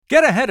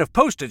Get ahead of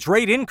postage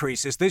rate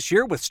increases this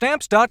year with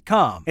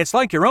Stamps.com. It's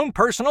like your own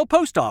personal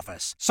post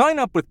office. Sign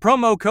up with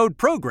promo code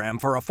PROGRAM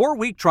for a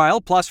 4-week trial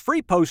plus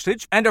free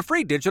postage and a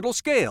free digital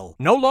scale.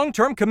 No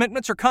long-term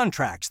commitments or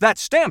contracts.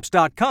 That's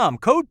Stamps.com,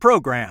 code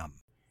PROGRAM.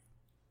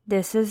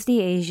 This is the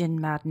Asian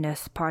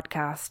Madness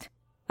Podcast,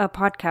 a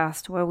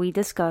podcast where we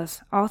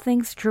discuss all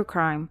things true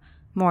crime,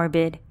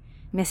 morbid,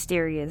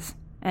 mysterious,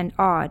 and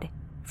odd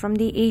from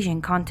the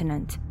Asian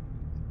continent.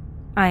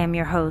 I am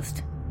your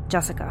host,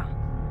 Jessica.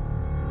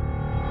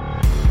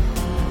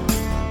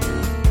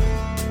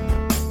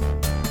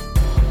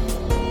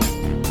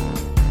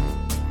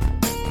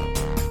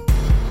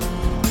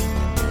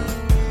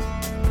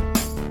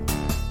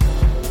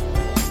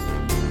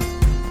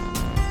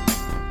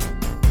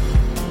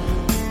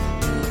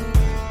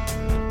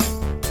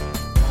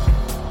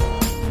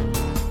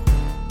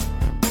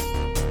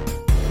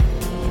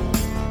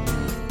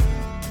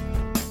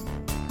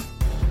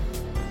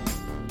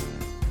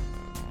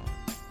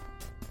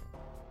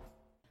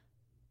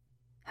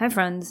 Hi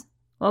friends,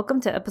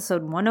 welcome to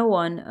episode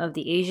 101 of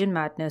the Asian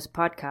Madness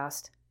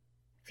Podcast.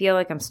 I feel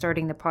like I'm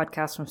starting the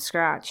podcast from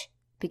scratch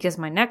because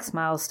my next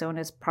milestone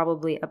is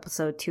probably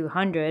episode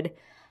 200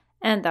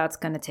 and that's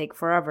going to take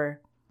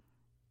forever.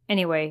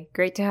 Anyway,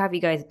 great to have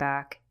you guys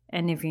back,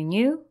 and if you're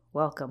new,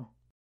 welcome.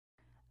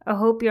 I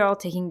hope you're all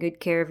taking good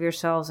care of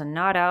yourselves and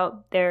not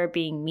out there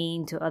being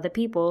mean to other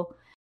people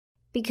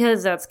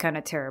because that's kind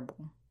of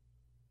terrible.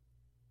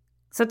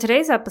 So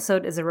today's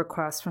episode is a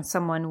request from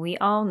someone we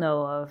all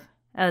know of.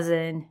 As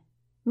in,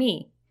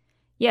 me.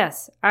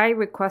 Yes, I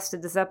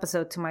requested this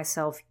episode to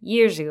myself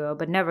years ago,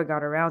 but never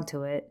got around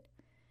to it.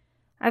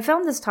 I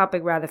found this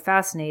topic rather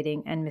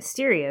fascinating and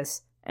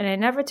mysterious, and I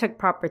never took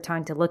proper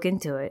time to look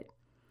into it.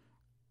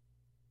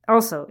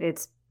 Also,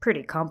 it's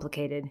pretty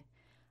complicated.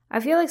 I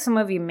feel like some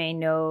of you may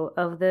know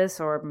of this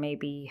or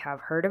maybe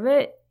have heard of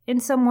it in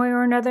some way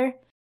or another,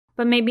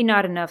 but maybe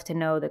not enough to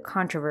know the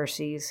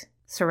controversies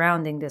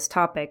surrounding this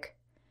topic.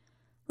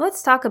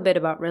 Let's talk a bit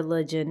about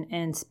religion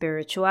and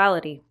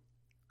spirituality.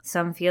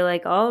 Some feel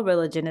like all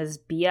religion is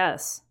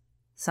BS.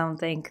 Some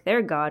think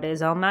their God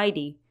is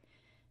almighty.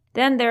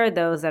 Then there are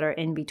those that are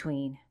in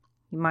between.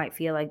 You might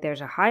feel like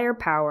there's a higher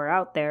power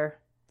out there,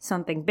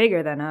 something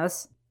bigger than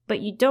us, but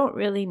you don't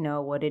really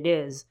know what it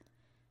is.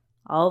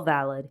 All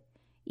valid.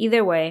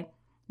 Either way,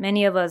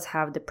 many of us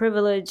have the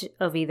privilege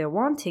of either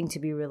wanting to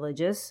be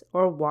religious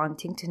or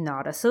wanting to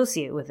not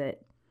associate with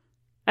it.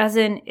 As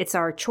in, it's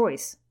our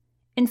choice.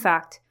 In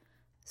fact,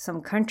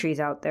 some countries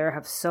out there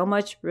have so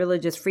much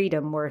religious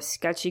freedom where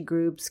sketchy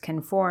groups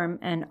can form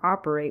and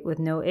operate with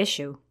no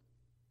issue.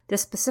 The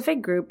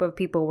specific group of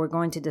people we're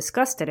going to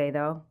discuss today,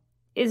 though,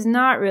 is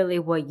not really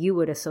what you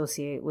would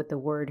associate with the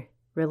word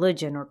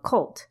religion or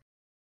cult.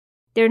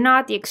 They're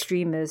not the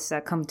extremists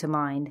that come to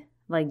mind,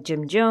 like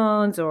Jim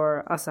Jones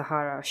or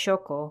Asahara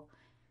Shoko.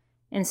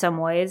 In some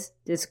ways,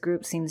 this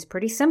group seems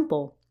pretty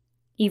simple,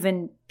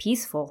 even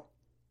peaceful.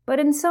 But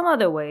in some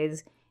other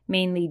ways,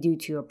 mainly due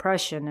to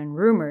oppression and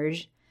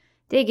rumors,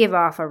 they give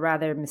off a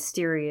rather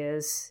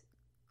mysterious,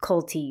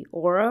 culty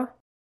aura.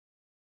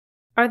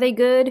 Are they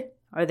good?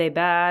 Are they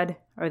bad?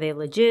 Are they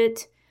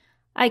legit?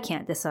 I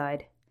can't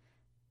decide.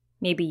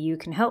 Maybe you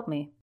can help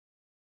me.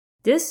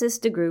 This is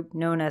the group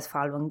known as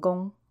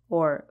Falungong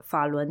or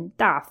Falun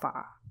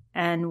Dafa,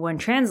 and when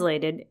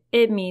translated,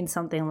 it means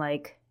something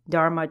like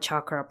Dharma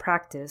Chakra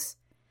practice.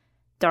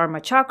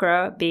 Dharma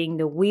Chakra being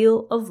the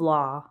wheel of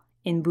law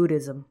in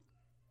Buddhism.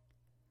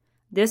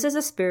 This is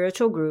a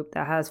spiritual group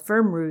that has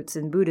firm roots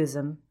in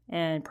Buddhism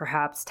and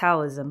perhaps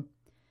Taoism.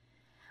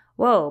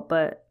 Whoa,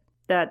 but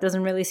that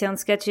doesn't really sound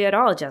sketchy at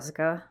all,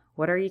 Jessica.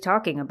 What are you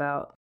talking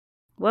about?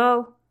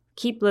 Well,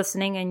 keep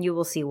listening and you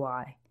will see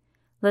why.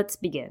 Let's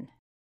begin.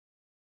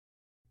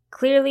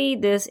 Clearly,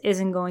 this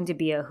isn't going to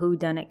be a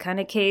whodunit kind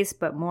of case,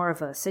 but more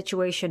of a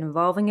situation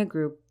involving a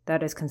group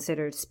that is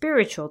considered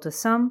spiritual to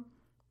some,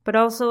 but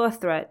also a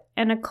threat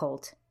and a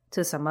cult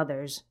to some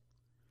others.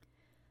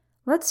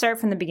 Let's start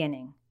from the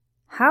beginning.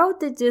 How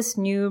did this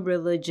new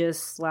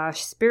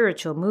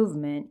religious/spiritual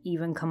movement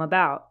even come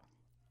about?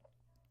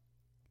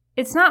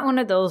 It's not one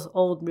of those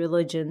old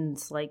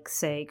religions like,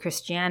 say,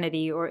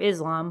 Christianity or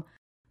Islam,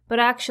 but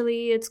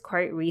actually it's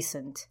quite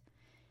recent.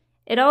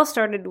 It all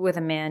started with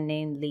a man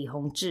named Li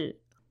Hongzhi,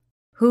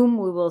 whom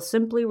we will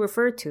simply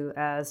refer to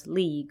as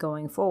Li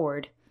going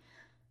forward.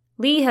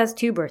 Li has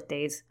 2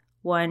 birthdays.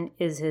 One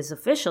is his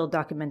official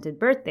documented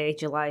birthday,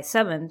 July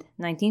 7th,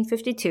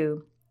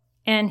 1952,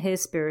 and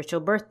his spiritual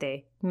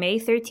birthday, May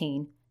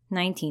 13,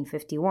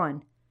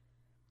 1951.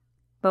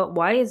 But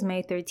why is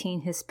May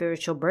 13 his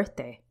spiritual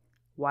birthday?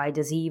 Why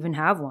does he even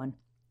have one?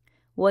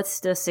 What's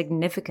the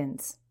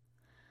significance?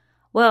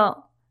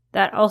 Well,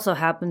 that also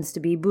happens to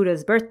be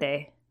Buddha's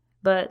birthday,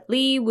 but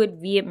Li would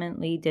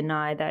vehemently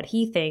deny that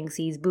he thinks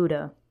he's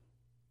Buddha.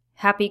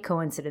 Happy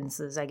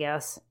coincidences, I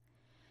guess.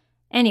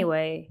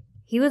 Anyway,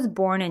 he was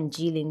born in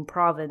Jilin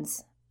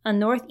Province, a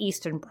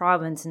northeastern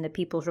province in the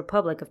People's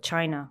Republic of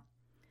China.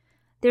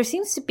 There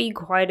seems to be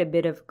quite a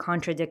bit of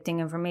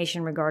contradicting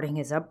information regarding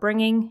his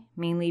upbringing,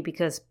 mainly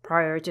because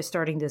prior to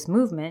starting this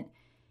movement,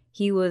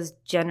 He was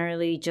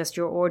generally just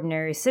your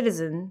ordinary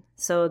citizen,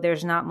 so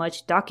there's not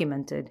much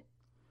documented.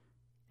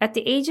 At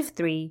the age of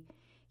 3,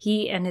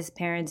 he and his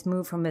parents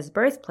moved from his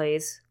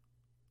birthplace,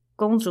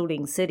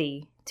 Gongzhuling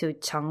City, to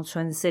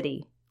Changchun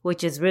City,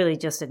 which is really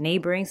just a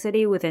neighboring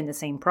city within the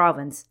same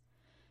province.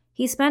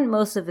 He spent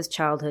most of his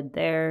childhood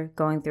there,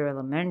 going through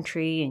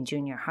elementary and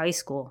junior high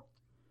school.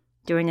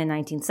 During the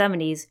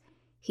 1970s,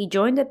 he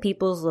joined the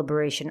People's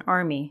Liberation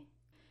Army,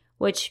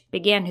 which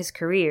began his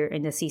career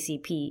in the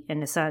CCP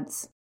in a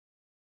sense.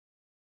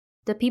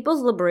 The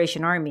People's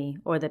Liberation Army,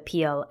 or the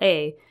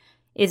PLA,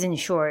 is in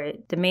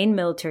short the main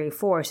military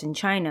force in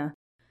China,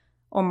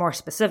 or more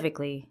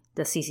specifically,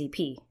 the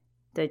CCP,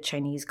 the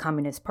Chinese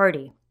Communist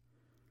Party.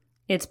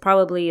 It's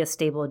probably a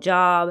stable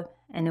job,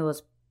 and it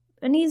was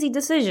an easy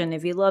decision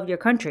if you loved your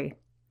country.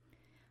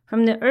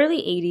 From the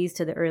early 80s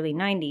to the early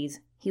 90s,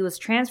 he was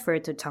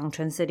transferred to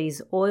Changchun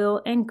City's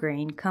oil and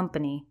grain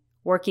company,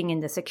 working in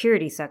the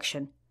security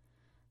section.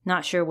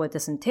 Not sure what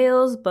this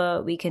entails,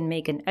 but we can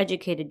make an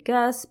educated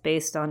guess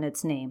based on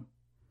its name.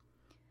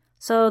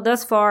 So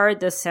thus far,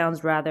 this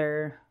sounds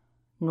rather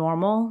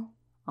normal,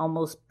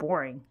 almost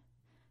boring.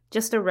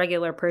 Just a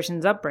regular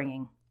person's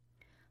upbringing.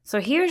 So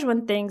here's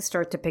when things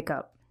start to pick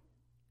up.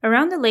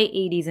 Around the late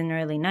 80s and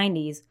early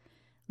 90s,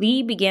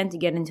 Li began to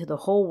get into the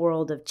whole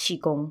world of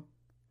Qigong.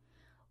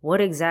 What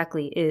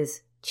exactly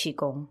is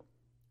Qigong?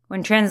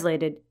 When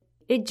translated,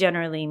 it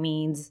generally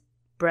means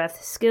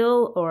breath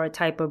skill or a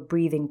type of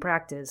breathing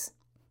practice.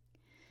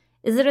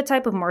 Is it a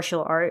type of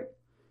martial art?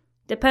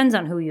 Depends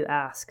on who you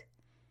ask.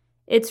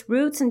 Its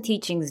roots and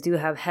teachings do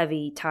have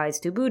heavy ties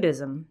to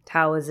Buddhism,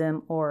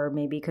 Taoism, or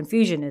maybe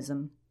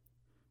Confucianism.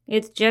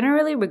 It's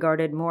generally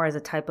regarded more as a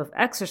type of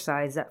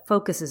exercise that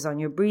focuses on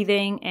your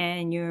breathing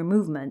and your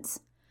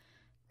movements.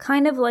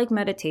 Kind of like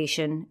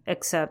meditation,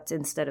 except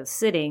instead of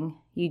sitting,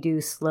 you do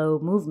slow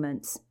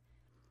movements.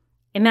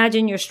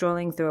 Imagine you're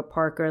strolling through a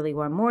park early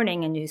one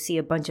morning and you see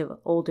a bunch of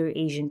older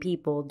Asian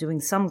people doing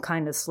some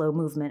kind of slow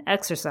movement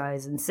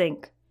exercise in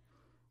sync.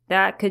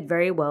 That could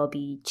very well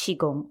be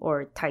Qigong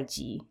or Tai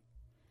Chi.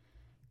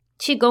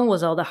 Qigong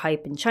was all the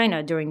hype in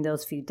China during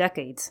those few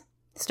decades,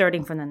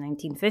 starting from the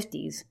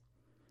 1950s.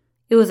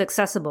 It was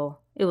accessible,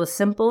 it was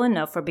simple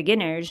enough for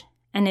beginners,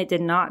 and it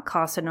did not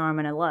cost an arm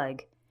and a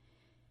leg.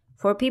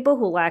 For people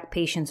who lack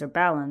patience or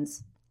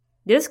balance,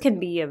 this can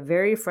be a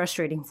very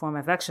frustrating form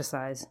of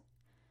exercise.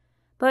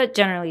 But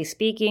generally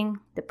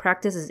speaking, the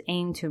practice is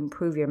aimed to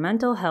improve your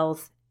mental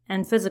health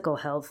and physical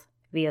health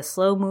via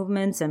slow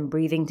movements and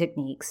breathing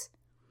techniques.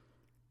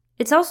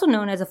 It's also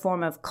known as a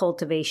form of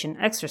cultivation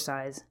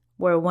exercise,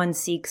 where one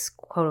seeks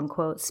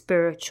quote-unquote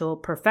spiritual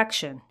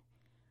perfection,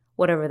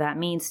 whatever that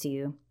means to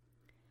you.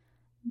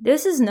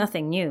 This is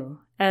nothing new,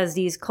 as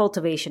these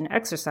cultivation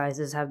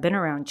exercises have been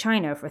around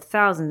China for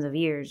thousands of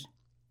years.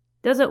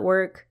 Does it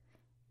work?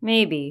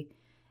 Maybe.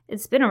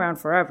 It's been around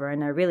forever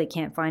and I really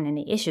can't find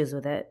any issues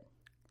with it.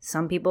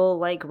 Some people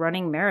like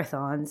running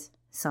marathons,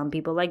 some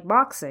people like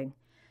boxing,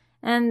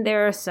 and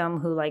there are some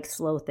who like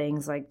slow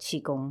things like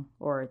Qigong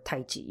or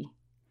Tai Chi.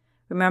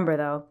 Remember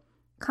though,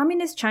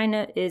 Communist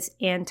China is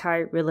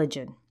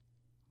anti-religion.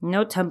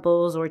 No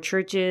temples or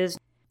churches,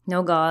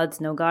 no gods,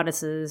 no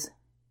goddesses.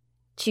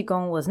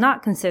 Qigong was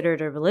not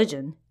considered a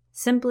religion,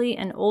 simply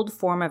an old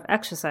form of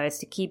exercise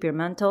to keep your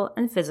mental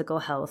and physical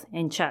health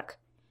in check.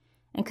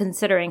 And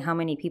considering how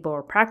many people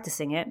were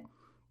practicing it,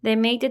 they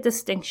made the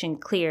distinction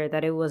clear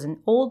that it was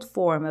an old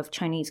form of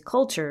Chinese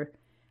culture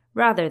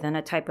rather than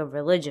a type of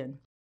religion.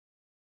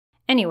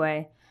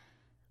 Anyway,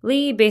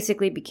 Li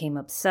basically became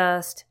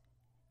obsessed,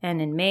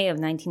 and in May of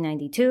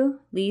 1992,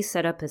 Li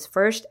set up his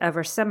first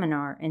ever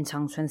seminar in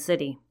Changchun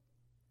City.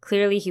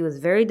 Clearly he was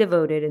very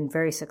devoted and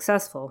very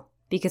successful,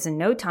 because in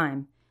no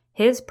time,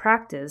 his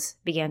practice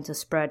began to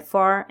spread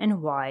far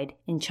and wide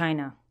in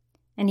China,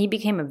 and he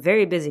became a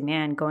very busy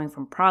man going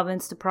from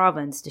province to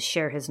province to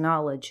share his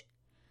knowledge.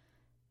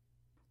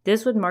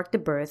 This would mark the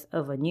birth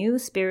of a new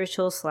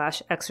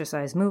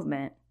spiritual/exercise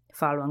movement,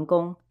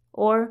 Falungong,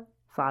 or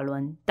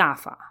Falun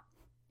Dafa.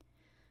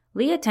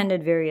 Li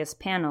attended various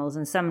panels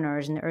and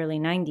seminars in the early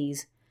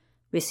 90s,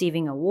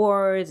 receiving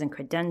awards and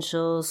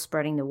credentials,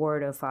 spreading the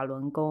word of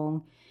Falun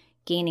Gong,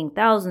 gaining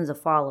thousands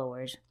of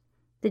followers.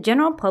 The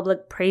general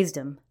public praised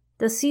him.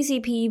 The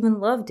CCP even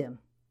loved him.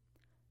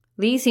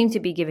 Li seemed to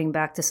be giving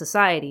back to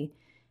society,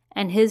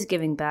 and his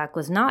giving back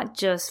was not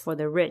just for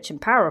the rich and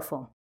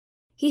powerful.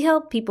 He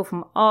helped people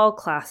from all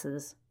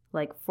classes,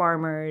 like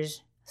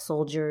farmers,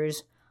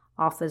 soldiers,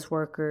 office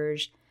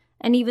workers,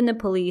 and even the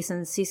police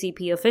and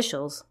CCP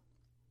officials.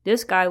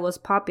 This guy was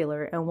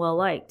popular and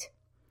well-liked.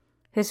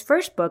 His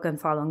first book on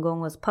Falun Gong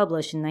was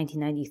published in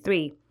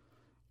 1993,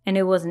 and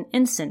it was an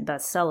instant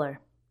bestseller.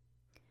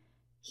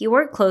 He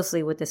worked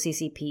closely with the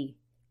CCP.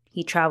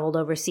 He traveled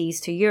overseas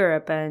to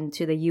Europe and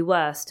to the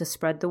US to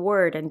spread the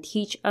word and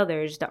teach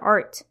others the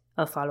art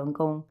of Falun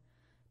Gong.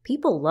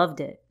 People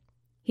loved it.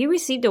 He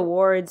received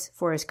awards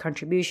for his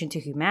contribution to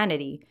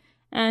humanity,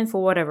 and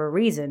for whatever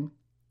reason,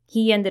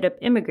 he ended up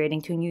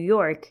immigrating to New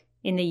York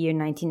in the year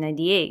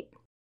 1998.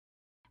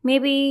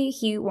 Maybe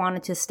he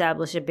wanted to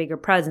establish a bigger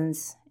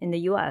presence in the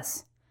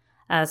US,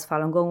 as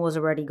Falungong was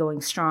already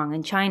going strong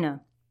in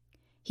China.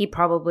 He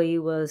probably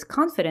was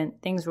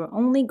confident things were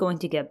only going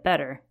to get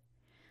better.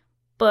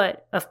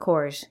 But, of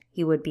course,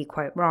 he would be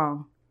quite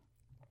wrong.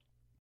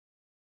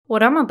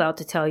 What I'm about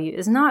to tell you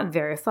is not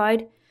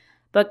verified,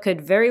 but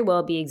could very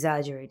well be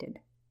exaggerated.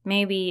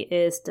 Maybe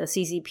it's the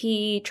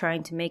CCP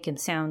trying to make him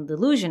sound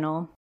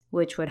delusional,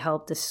 which would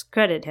help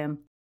discredit him.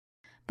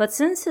 But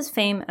since his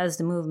fame as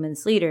the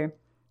movement's leader,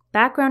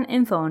 background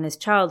info on his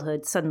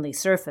childhood suddenly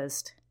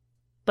surfaced.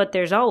 But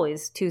there's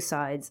always two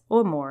sides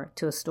or more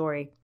to a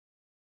story.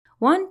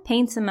 One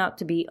paints him out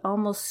to be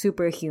almost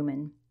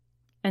superhuman.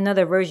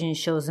 Another version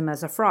shows him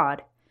as a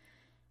fraud.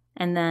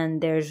 And then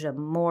there's a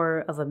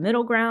more of a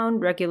middle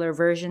ground, regular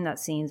version that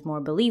seems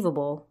more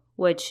believable,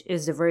 which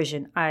is the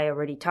version I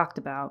already talked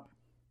about.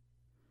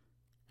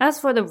 As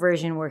for the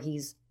version where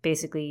he's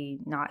basically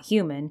not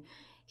human,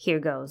 here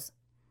goes.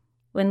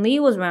 When Lee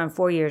was around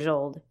 4 years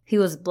old, he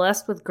was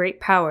blessed with great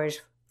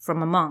powers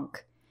from a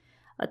monk,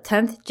 a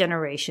 10th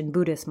generation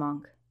Buddhist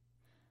monk.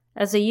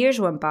 As the years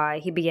went by,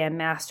 he began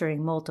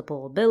mastering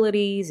multiple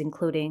abilities,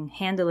 including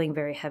handling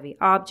very heavy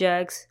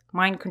objects,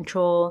 mind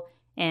control,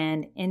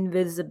 and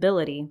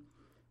invisibility.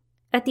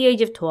 At the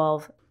age of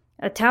 12,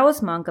 a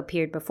Taoist monk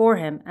appeared before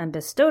him and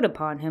bestowed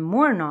upon him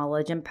more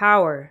knowledge and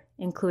power,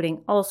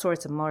 including all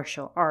sorts of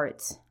martial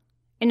arts.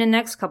 In the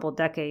next couple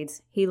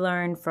decades, he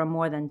learned from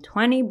more than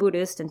 20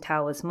 Buddhist and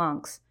Taoist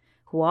monks,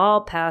 who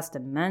all passed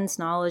immense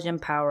knowledge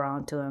and power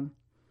on to him,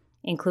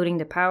 including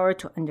the power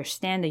to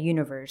understand the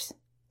universe,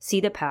 see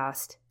the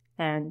past,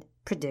 and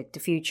predict the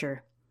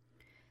future.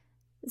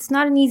 It's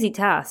not an easy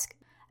task,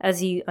 as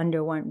he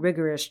underwent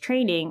rigorous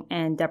training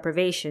and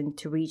deprivation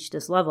to reach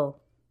this level.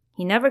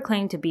 He never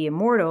claimed to be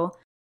immortal,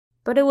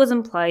 but it was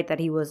implied that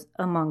he was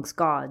amongst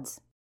gods.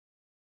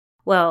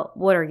 Well,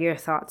 what are your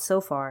thoughts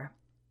so far?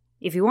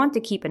 If you want to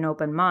keep an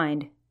open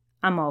mind,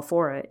 I'm all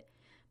for it.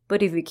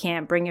 But if you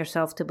can't bring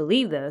yourself to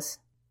believe this,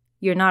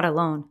 you're not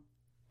alone.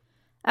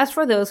 As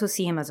for those who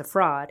see him as a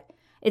fraud,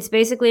 it's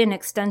basically an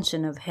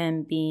extension of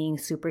him being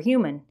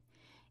superhuman.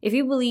 If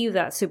you believe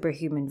that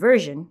superhuman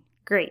version,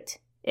 great.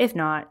 If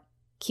not,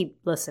 keep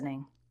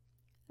listening.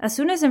 As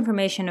soon as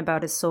information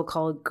about his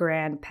so-called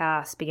grand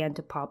past began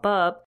to pop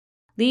up,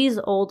 these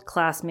old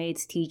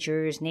classmates,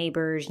 teachers,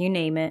 neighbors, you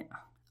name it,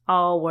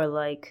 all were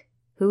like,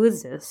 who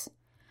is this?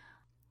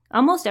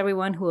 Almost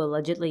everyone who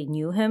allegedly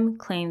knew him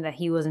claimed that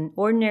he was an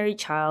ordinary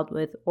child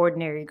with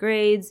ordinary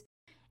grades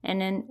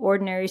and an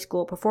ordinary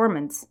school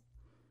performance.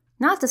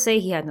 Not to say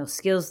he had no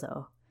skills,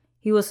 though.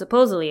 He was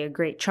supposedly a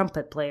great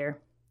trumpet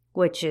player,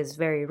 which is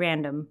very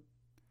random.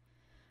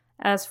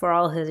 As for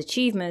all his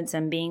achievements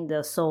and being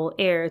the sole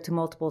heir to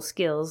multiple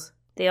skills,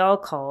 they all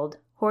called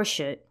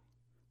horseshit.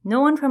 No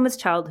one from his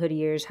childhood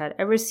years had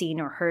ever seen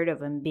or heard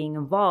of him being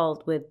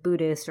involved with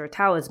Buddhist or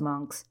Taoist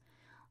monks,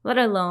 let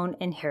alone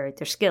inherit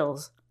their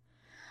skills.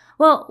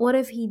 Well, what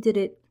if he did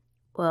it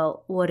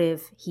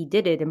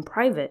in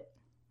private?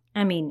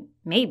 I mean,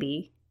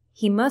 maybe.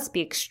 He must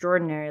be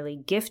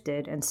extraordinarily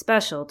gifted and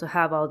special to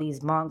have all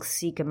these monks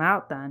seek him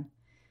out then.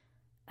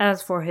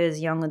 As for his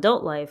young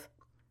adult life,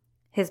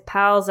 his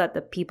pals at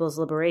the People's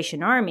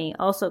Liberation Army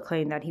also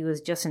claimed that he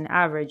was just an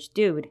average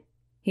dude.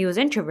 He was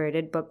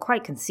introverted but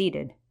quite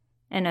conceited,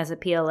 and as a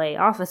PLA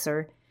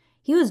officer,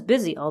 he was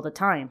busy all the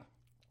time.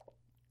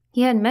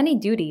 He had many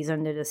duties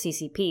under the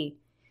CCP.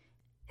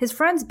 His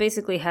friends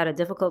basically had a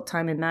difficult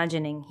time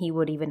imagining he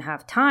would even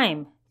have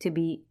time to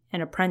be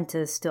an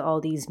apprentice to all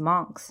these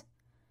monks.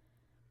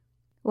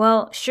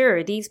 Well,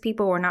 sure, these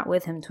people were not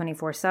with him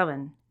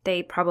 24/7.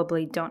 They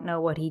probably don't know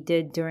what he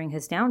did during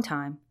his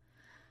downtime.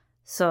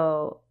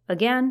 So,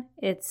 again,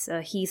 it's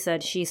a he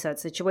said, she said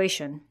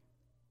situation.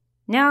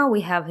 Now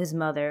we have his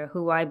mother,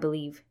 who I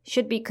believe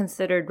should be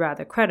considered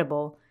rather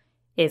credible,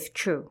 if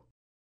true.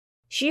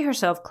 She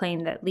herself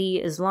claimed that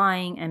Lee is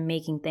lying and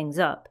making things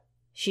up.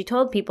 She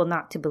told people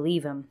not to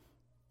believe him,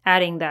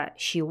 adding that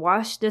she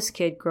watched this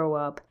kid grow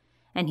up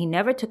and he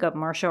never took up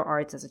martial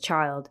arts as a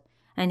child,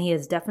 and he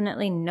is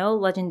definitely no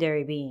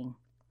legendary being.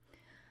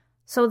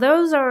 So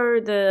those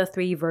are the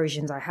three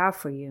versions I have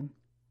for you.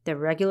 The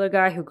regular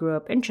guy who grew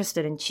up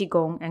interested in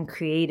Qigong and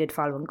created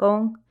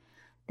Falungong,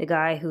 the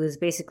guy who is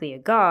basically a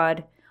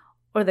god,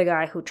 or the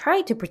guy who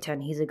tried to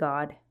pretend he's a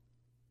god.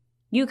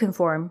 You can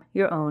form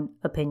your own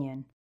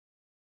opinion.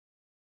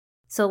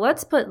 So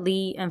let's put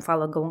Lee and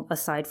Falungong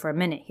aside for a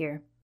minute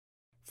here.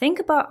 Think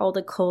about all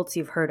the cults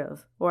you've heard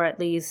of, or at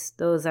least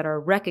those that are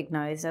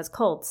recognized as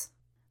cults,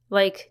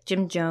 like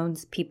Jim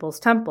Jones' People's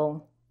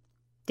Temple,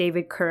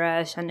 David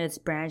Koresh and its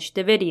branch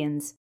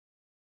Davidians,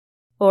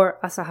 or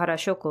Asahara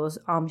Shoko's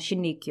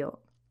Shinrikyo.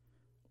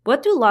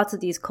 What do lots of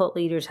these cult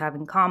leaders have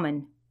in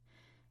common?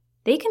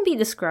 They can be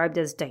described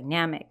as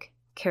dynamic,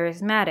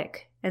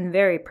 charismatic, and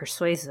very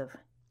persuasive.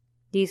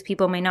 These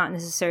people may not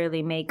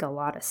necessarily make a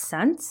lot of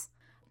sense,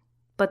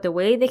 but the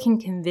way they can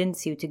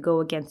convince you to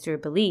go against your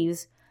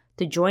beliefs,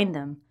 to join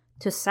them,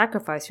 to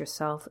sacrifice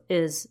yourself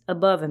is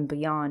above and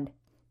beyond.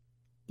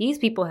 These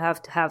people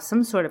have to have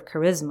some sort of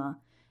charisma,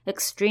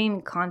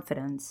 extreme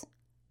confidence,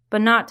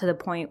 but not to the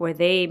point where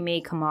they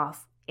may come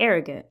off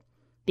arrogant,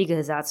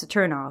 because that's a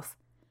turnoff.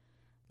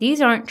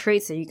 These aren't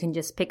traits that you can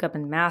just pick up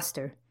and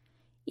master.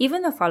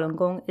 Even though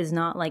Falungong is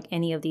not like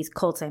any of these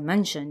cults I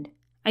mentioned,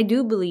 I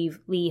do believe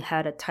Li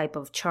had a type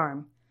of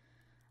charm.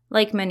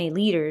 Like many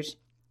leaders,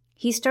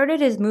 he started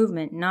his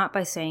movement not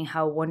by saying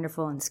how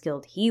wonderful and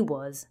skilled he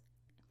was,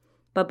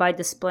 but by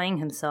displaying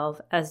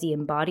himself as the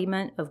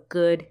embodiment of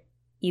good,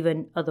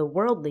 even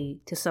otherworldly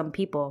to some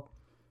people.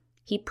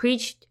 He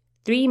preached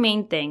 3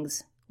 main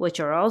things, which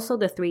are also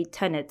the 3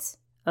 tenets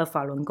of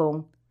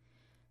Falungong: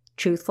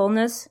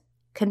 truthfulness,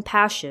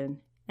 compassion,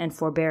 and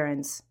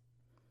forbearance.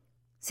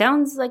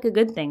 Sounds like a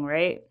good thing,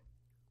 right?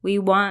 We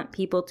want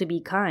people to be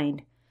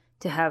kind,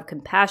 to have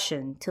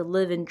compassion, to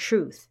live in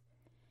truth.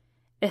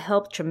 It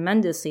helped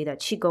tremendously that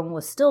Qigong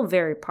was still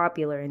very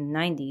popular in the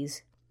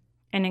 90s,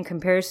 and in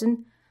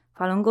comparison,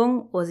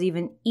 Falungong was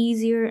even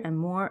easier and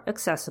more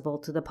accessible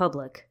to the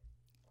public.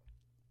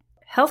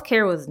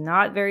 Healthcare was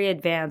not very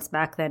advanced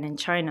back then in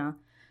China.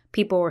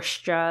 People were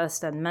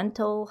stressed and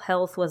mental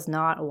health was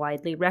not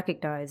widely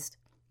recognized.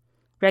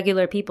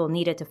 Regular people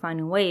needed to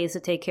find ways to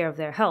take care of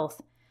their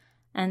health,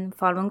 and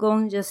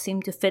Falungong just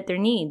seemed to fit their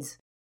needs.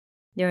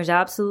 There's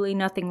absolutely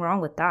nothing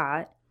wrong with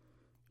that.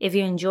 If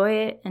you enjoy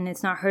it and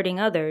it's not hurting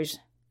others,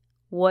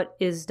 what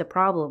is the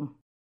problem?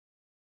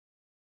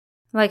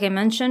 Like I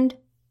mentioned,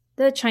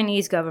 the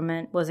Chinese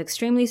government was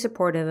extremely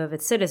supportive of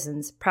its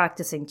citizens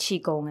practicing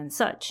Qigong and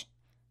such,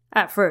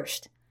 at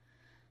first.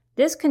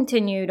 This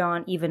continued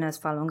on even as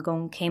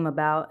Falungong came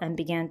about and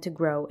began to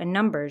grow in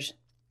numbers.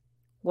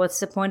 What's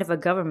the point of a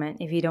government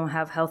if you don't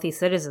have healthy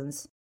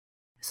citizens?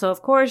 So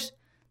of course,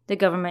 the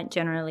government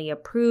generally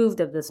approved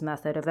of this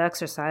method of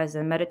exercise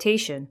and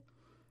meditation.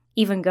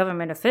 Even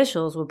government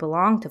officials would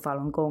belong to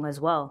Falungong as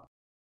well.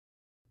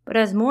 But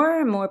as more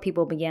and more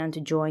people began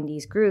to join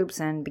these groups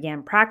and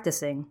began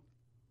practicing,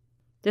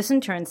 this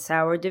in turn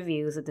soured the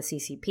views of the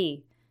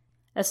CCP,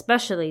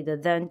 especially the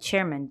then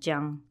chairman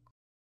Jiang.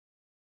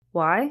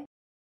 Why?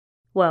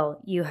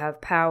 Well, you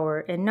have power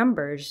in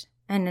numbers,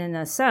 and in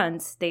a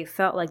sense, they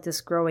felt like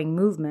this growing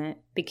movement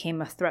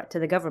became a threat to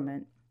the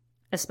government,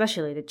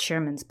 especially the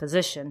chairman's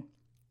position.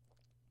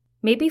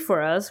 Maybe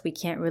for us, we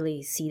can't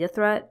really see the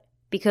threat,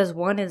 because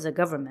one is a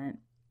government,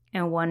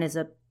 and one is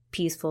a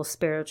peaceful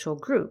spiritual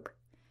group.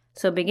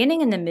 So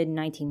beginning in the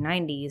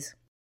mid-1990s,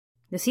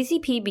 the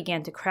CCP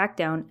began to crack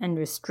down and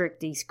restrict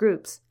these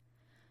groups.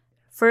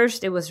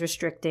 First, it was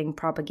restricting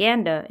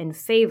propaganda in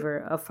favor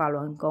of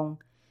Falungong,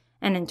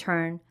 and in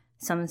turn,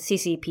 some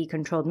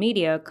CCP-controlled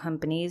media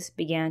companies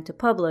began to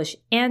publish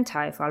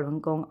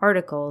anti-Falungong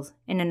articles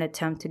in an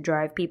attempt to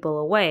drive people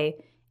away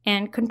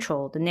and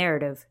control the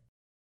narrative.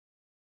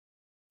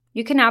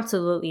 You can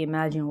absolutely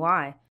imagine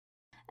why.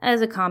 As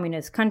a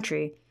communist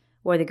country,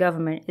 where the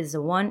government is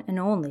the one and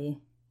only,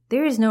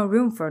 there is no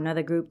room for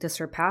another group to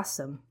surpass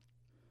them.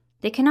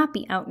 They cannot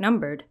be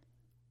outnumbered.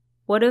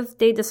 What if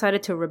they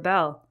decided to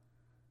rebel?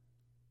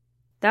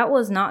 That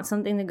was not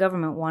something the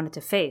government wanted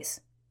to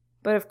face.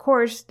 But of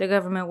course, the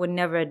government would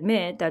never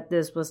admit that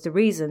this was the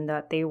reason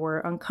that they were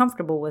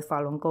uncomfortable with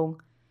Falungong,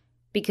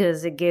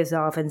 because it gives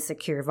off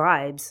insecure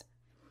vibes.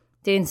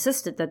 They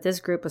insisted that this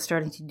group was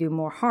starting to do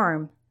more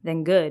harm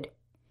than good.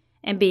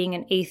 And being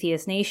an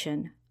atheist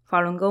nation,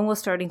 Falungong was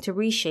starting to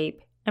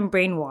reshape and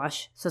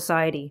brainwash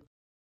society,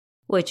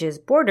 which is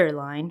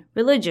borderline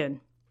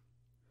religion.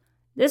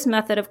 This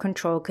method of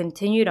control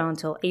continued on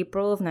until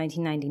April of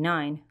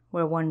 1999,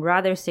 where one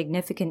rather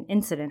significant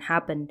incident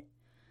happened.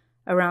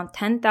 Around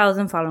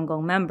 10,000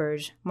 Falungong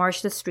members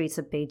marched the streets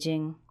of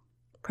Beijing,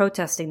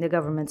 protesting the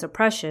government's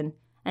oppression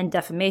and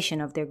defamation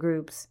of their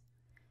groups.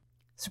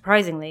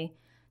 Surprisingly,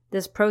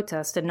 this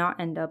protest did not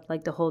end up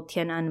like the whole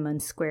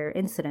Tiananmen Square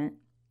incident.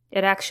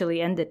 It actually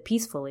ended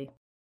peacefully.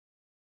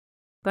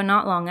 But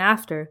not long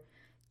after,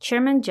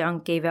 Chairman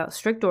Jiang gave out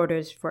strict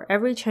orders for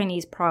every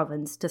Chinese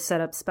province to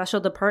set up special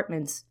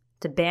departments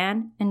to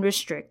ban and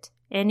restrict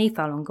any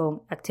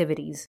Falungong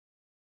activities.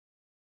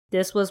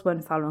 This was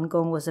when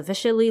Falungong was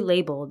officially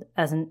labeled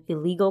as an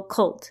illegal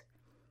cult,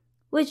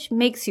 which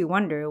makes you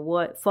wonder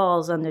what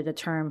falls under the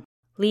term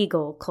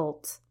legal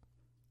cult.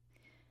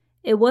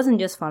 It wasn't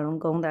just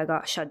Falungong that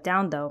got shut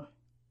down though,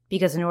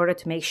 because in order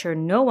to make sure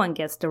no one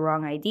gets the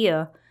wrong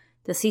idea,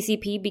 the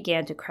CCP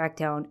began to crack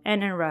down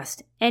and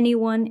arrest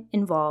anyone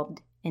involved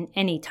in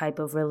any type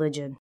of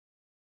religion.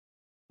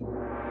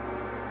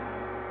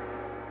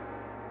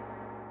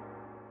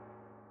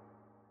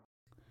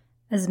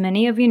 As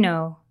many of you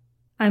know,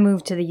 I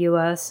moved to the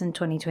US in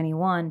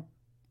 2021,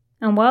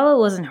 and while it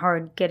wasn't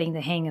hard getting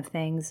the hang of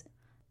things,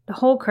 the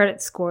whole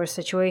credit score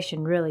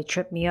situation really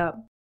tripped me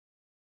up.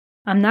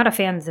 I'm not a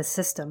fan of this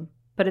system,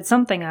 but it's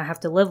something I have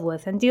to live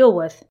with and deal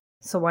with,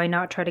 so why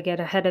not try to get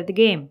ahead of the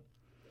game?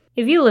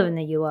 If you live in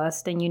the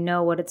US, then you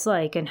know what it's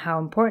like and how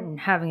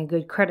important having a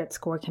good credit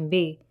score can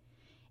be.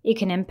 It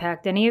can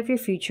impact any of your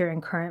future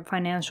and current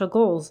financial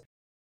goals,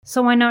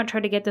 so why not try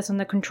to get this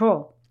under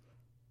control?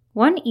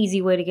 One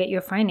easy way to get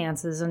your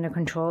finances under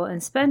control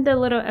and spend a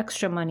little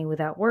extra money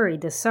without worry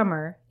this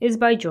summer is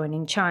by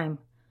joining Chime.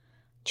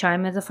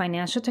 Chime is a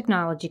financial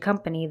technology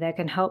company that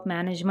can help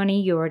manage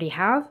money you already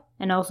have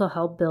and also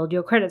help build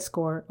your credit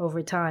score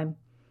over time.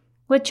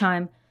 With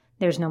Chime,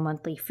 there's no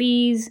monthly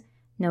fees,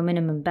 no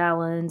minimum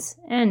balance,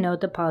 and no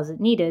deposit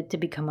needed to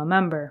become a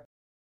member.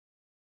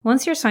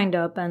 Once you're signed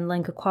up and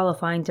link a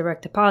qualifying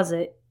direct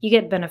deposit, you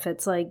get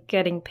benefits like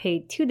getting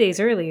paid 2 days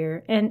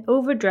earlier and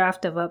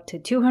overdraft of up to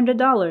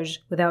 $200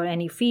 without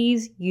any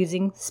fees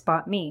using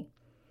SpotMe.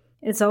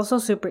 It's also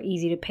super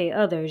easy to pay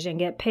others and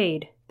get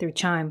paid through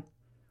Chime,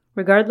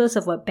 regardless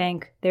of what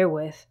bank they're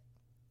with.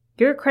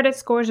 Your credit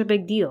score is a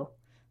big deal,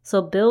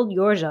 so build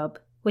yours up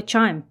with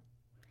Chime.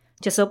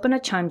 Just open a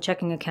Chime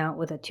checking account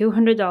with a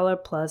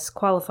 $200 plus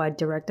qualified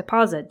direct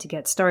deposit to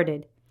get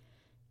started.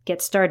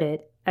 Get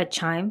started at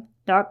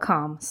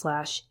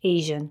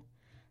chime.com/Asian.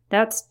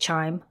 That's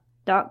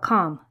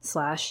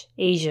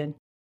chime.com/Asian.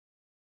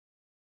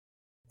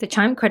 The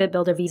Chime Credit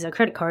Builder Visa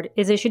credit card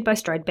is issued by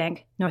Stride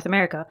Bank, North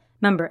America,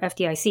 member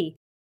FDIC.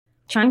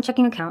 Chime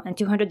checking account and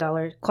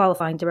 $200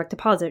 qualifying direct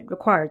deposit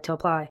required to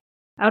apply.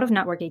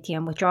 Out-of-network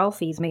ATM withdrawal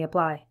fees may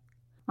apply.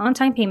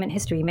 On-time payment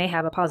history may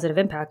have a positive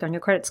impact on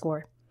your credit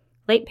score.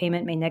 Late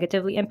payment may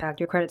negatively impact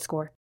your credit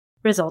score.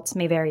 Results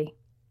may vary.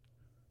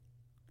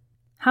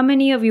 How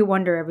many of you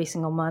wonder every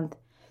single month,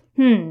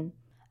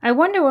 I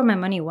wonder where my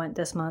money went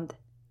this month.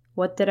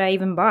 What did I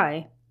even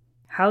buy?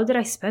 How did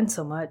I spend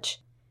so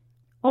much?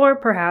 Or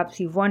perhaps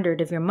you've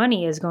wondered if your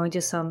money is going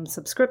to some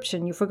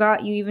subscription you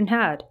forgot you even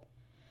had.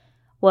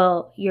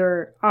 Well,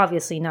 you're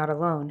obviously not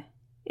alone.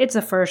 It's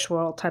a first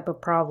world type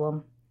of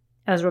problem,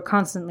 as we're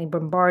constantly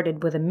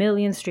bombarded with a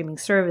million streaming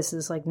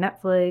services like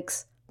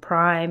Netflix,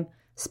 Prime,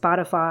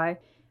 Spotify,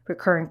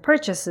 recurring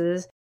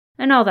purchases,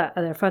 and all that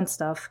other fun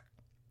stuff.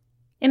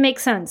 It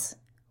makes sense.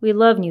 We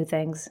love new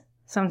things.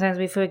 Sometimes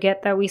we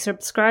forget that we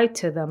subscribe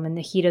to them in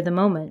the heat of the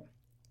moment.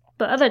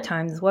 But other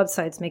times,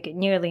 websites make it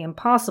nearly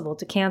impossible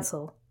to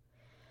cancel.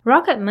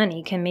 Rocket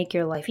Money can make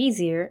your life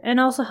easier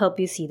and also help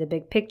you see the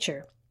big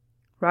picture.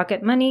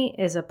 Rocket Money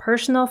is a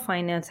personal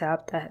finance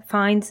app that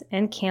finds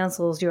and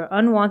cancels your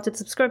unwanted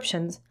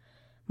subscriptions,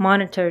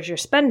 monitors your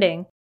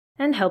spending,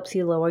 and helps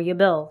you lower your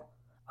bill,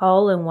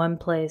 all in one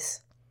place.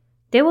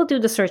 They will do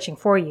the searching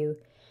for you,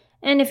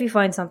 and if you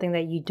find something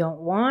that you don't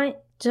want,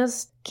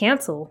 just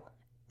cancel.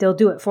 They'll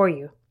do it for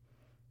you.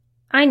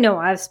 I know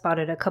I've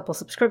spotted a couple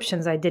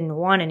subscriptions I didn't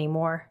want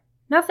anymore.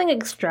 Nothing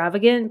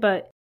extravagant,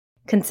 but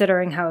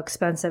considering how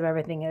expensive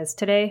everything is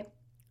today,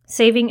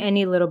 saving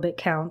any little bit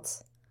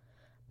counts.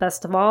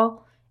 Best of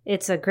all,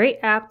 it's a great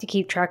app to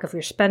keep track of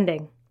your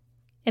spending.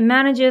 It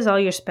manages all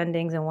your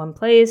spendings in one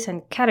place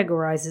and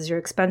categorizes your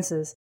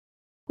expenses,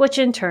 which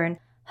in turn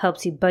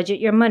helps you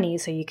budget your money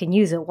so you can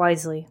use it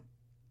wisely.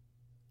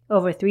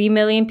 Over 3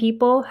 million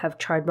people have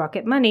tried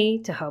Rocket Money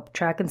to help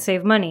track and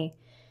save money,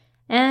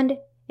 and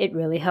it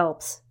really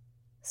helps.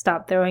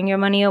 Stop throwing your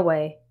money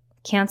away,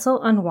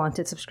 cancel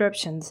unwanted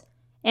subscriptions,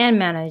 and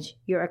manage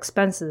your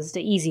expenses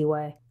the easy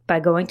way by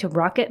going to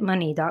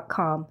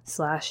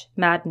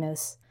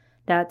rocketmoney.com/madness.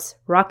 That's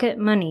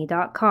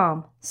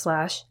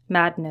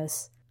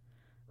rocketmoney.com/madness.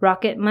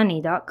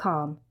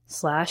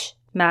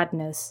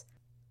 rocketmoney.com/madness.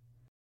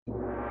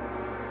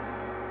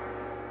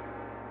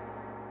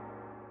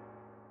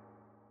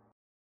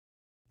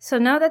 So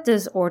now that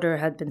this order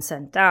had been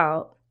sent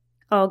out,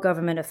 all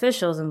government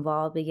officials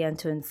involved began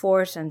to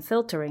enforce and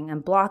filtering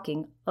and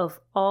blocking of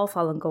all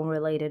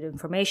Falungong-related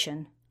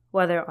information,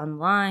 whether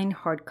online,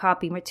 hard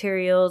copy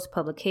materials,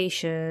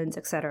 publications,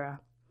 etc.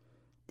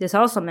 This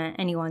also meant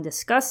anyone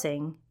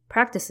discussing,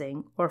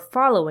 practicing, or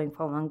following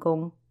Falun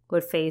Gong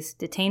would face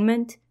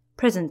detainment,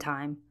 prison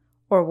time,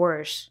 or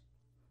worse,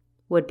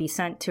 would be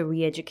sent to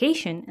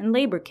re-education and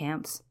labor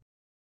camps.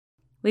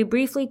 We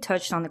briefly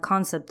touched on the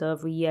concept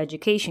of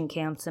re-education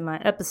camps in my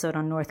episode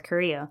on North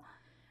Korea,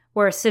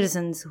 where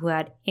citizens who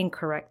had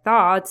incorrect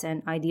thoughts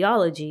and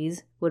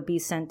ideologies would be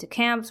sent to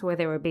camps where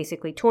they were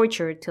basically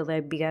tortured till they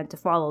began to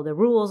follow the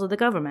rules of the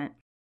government.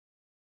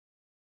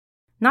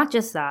 Not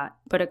just that,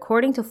 but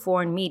according to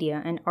foreign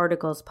media and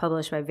articles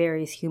published by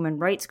various human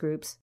rights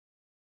groups,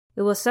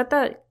 it was said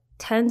that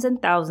tens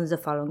and thousands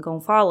of Falun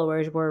Gong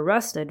followers were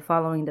arrested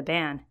following the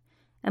ban,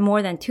 and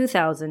more than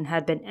 2,000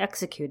 had been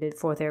executed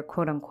for their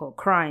quote-unquote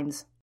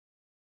crimes.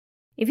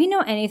 If you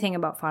know anything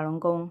about Falun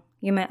Gong,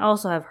 you may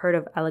also have heard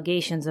of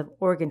allegations of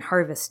organ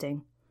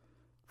harvesting.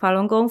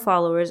 Falun Gong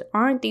followers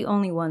aren't the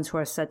only ones who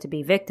are said to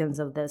be victims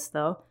of this,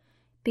 though,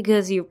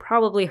 because you've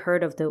probably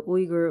heard of the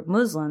Uyghur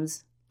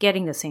Muslims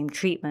getting the same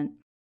treatment.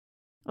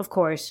 Of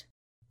course,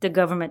 the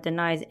government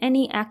denies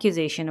any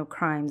accusation of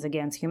crimes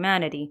against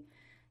humanity,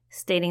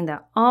 stating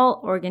that all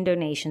organ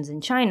donations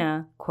in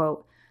China,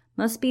 quote,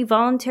 must be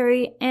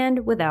voluntary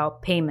and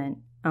without payment,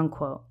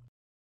 unquote.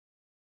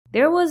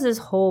 There was this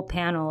whole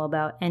panel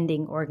about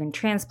ending organ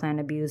transplant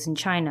abuse in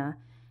China,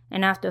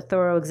 and after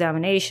thorough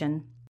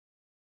examination,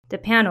 the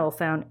panel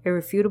found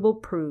irrefutable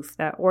proof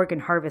that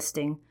organ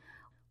harvesting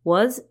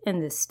was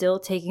and is still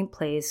taking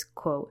place,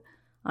 quote,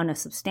 on a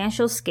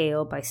substantial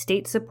scale by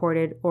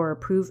state-supported or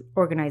approved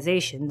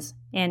organizations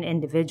and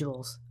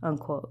individuals,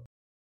 unquote.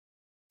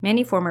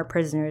 Many former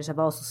prisoners have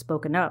also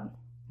spoken up,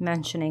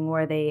 mentioning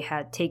where they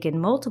had taken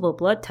multiple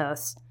blood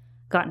tests,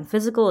 gotten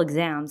physical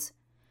exams,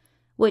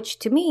 which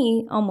to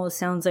me almost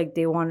sounds like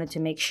they wanted to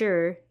make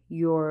sure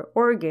your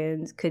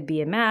organs could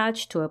be a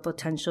match to a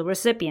potential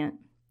recipient.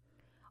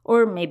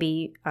 Or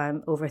maybe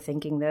I'm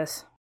overthinking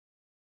this.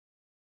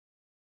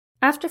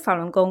 After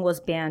Falungong was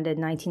banned in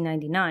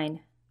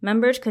 1999,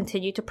 members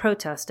continued to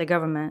protest the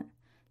government,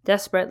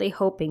 desperately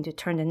hoping to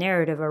turn the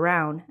narrative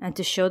around and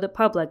to show the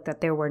public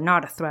that they were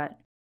not a threat.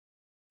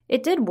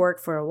 It did work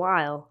for a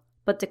while,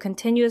 but the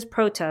continuous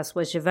protest,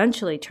 which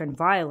eventually turned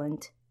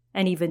violent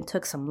and even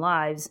took some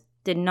lives,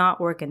 did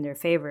not work in their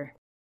favor.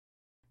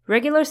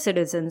 Regular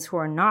citizens who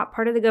are not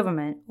part of the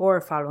government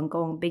or Falun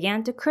Gong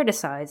began to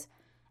criticize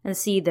and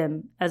see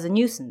them as a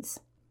nuisance,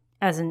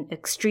 as an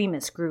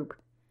extremist group.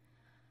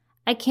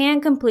 I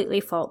can't completely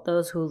fault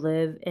those who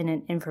live in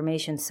an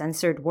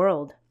information-censored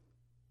world.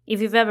 If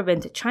you've ever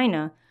been to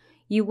China,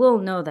 you will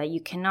know that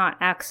you cannot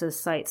access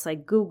sites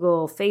like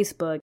Google,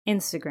 Facebook,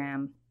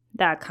 Instagram,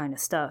 that kind of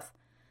stuff.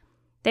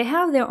 They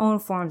have their own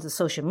forms of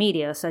social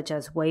media, such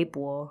as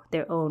Weibo,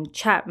 their own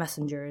chat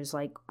messengers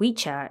like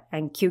WeChat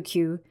and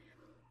QQ,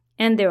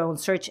 and their own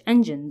search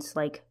engines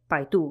like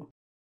Baidu.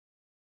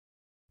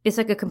 It's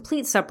like a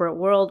complete separate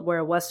world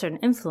where Western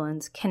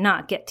influence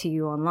cannot get to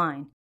you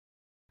online.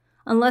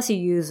 Unless you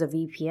use a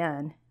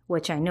VPN,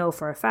 which I know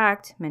for a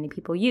fact many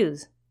people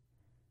use.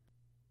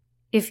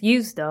 If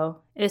used,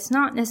 though, it's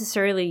not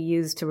necessarily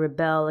used to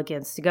rebel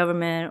against the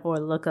government or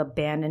look up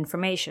banned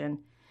information.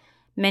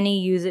 Many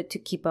use it to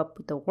keep up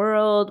with the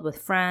world,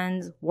 with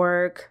friends,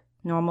 work,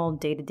 normal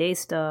day-to-day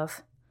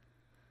stuff.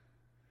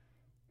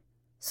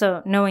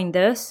 So, knowing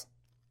this,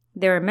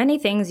 there are many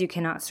things you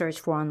cannot search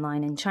for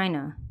online in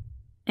China.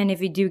 And if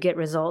you do get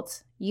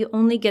results, you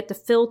only get the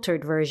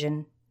filtered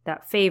version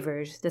that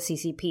favors the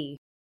CCP.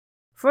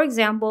 For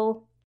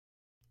example,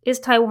 is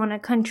Taiwan a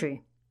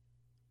country?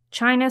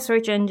 China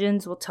search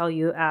engines will tell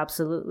you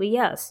absolutely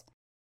yes,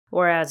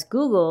 whereas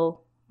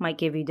Google might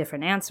give you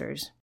different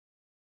answers.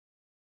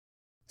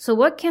 So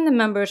what can the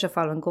members of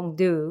Falun Gong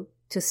do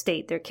to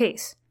state their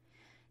case?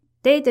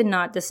 They did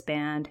not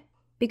disband,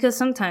 because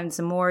sometimes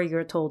the more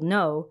you're told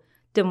no,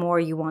 the more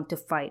you want to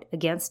fight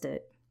against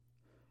it.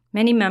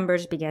 Many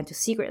members began to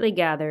secretly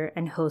gather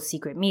and host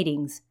secret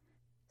meetings,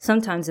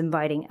 sometimes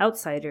inviting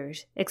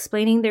outsiders,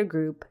 explaining their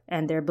group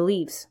and their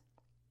beliefs.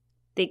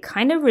 They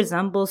kind of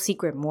resemble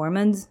secret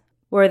Mormons,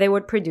 where they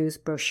would produce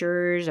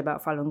brochures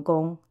about Falun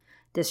Gong,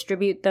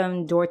 distribute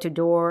them door to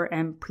door,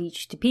 and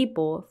preach to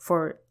people,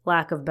 for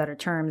lack of better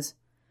terms.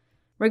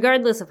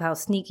 Regardless of how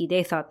sneaky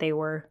they thought they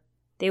were,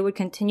 they would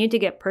continue to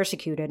get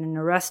persecuted and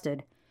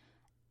arrested.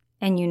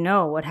 And you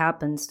know what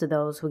happens to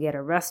those who get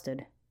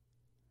arrested.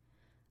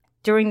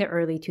 During the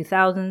early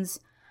 2000s,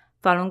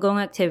 Falun Gong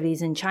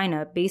activities in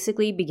China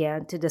basically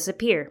began to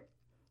disappear.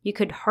 You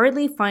could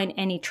hardly find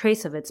any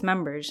trace of its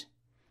members.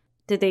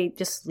 Did they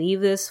just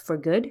leave this for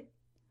good?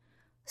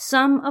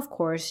 Some, of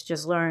course,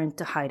 just learned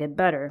to hide it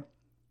better.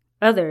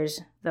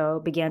 Others, though,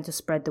 began to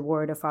spread the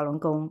word of Falun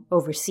Gong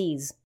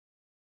overseas.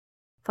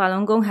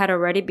 Falun Gong had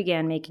already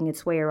begun making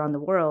its way around the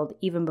world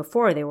even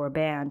before they were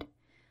banned,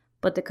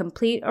 but the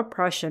complete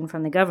oppression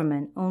from the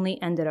government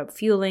only ended up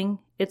fueling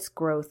its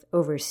growth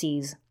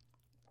overseas.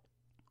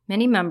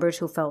 Many members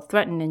who felt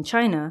threatened in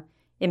China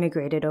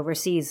immigrated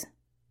overseas.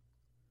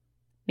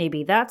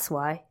 Maybe that's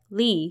why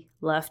Li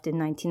left in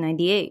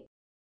 1998.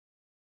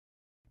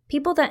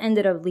 People that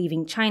ended up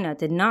leaving China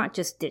did not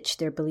just ditch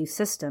their belief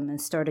system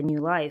and start a new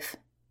life.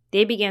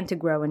 They began to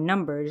grow in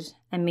numbers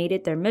and made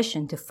it their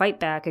mission to fight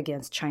back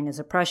against China's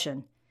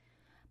oppression,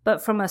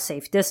 but from a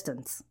safe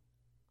distance.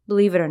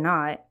 Believe it or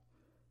not,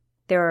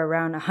 there are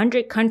around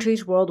 100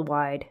 countries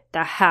worldwide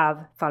that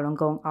have Falun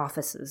Gong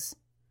offices.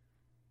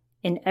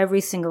 In every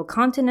single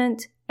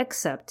continent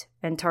except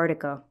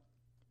Antarctica.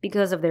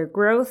 Because of their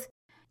growth,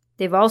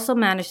 they've also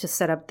managed to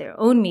set up their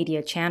own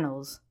media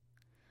channels.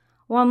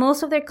 While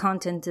most of their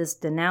content is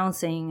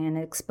denouncing and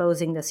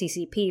exposing the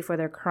CCP for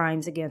their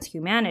crimes against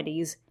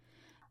humanities,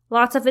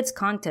 lots of its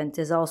content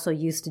is also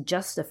used to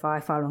justify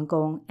Falun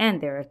Gong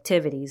and their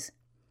activities.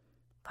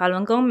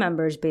 Falun Gong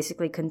members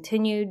basically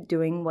continued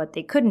doing what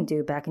they couldn't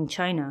do back in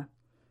China.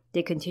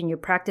 They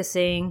continued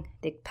practicing,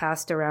 they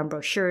passed around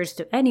brochures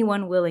to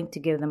anyone willing to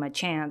give them a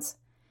chance.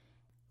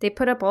 They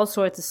put up all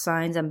sorts of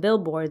signs and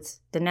billboards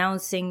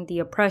denouncing the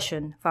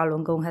oppression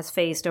Falun Gong has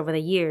faced over the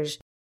years,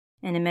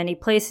 and in many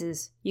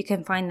places, you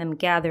can find them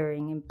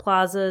gathering in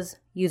plazas,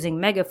 using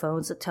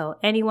megaphones to tell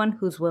anyone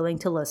who's willing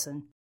to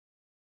listen.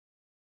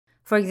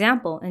 For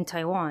example, in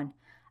Taiwan,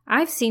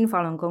 I've seen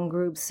Falun Gong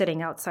groups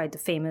sitting outside the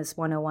famous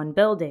E101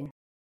 building,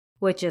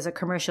 which is a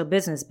commercial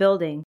business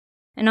building,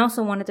 and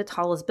also one of the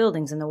tallest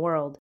buildings in the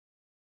world.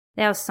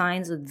 They have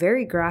signs with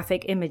very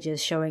graphic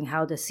images showing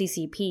how the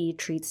CCP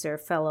treats their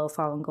fellow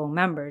Falun Gong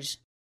members.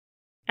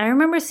 I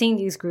remember seeing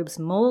these groups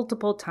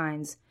multiple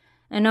times,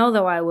 and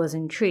although I was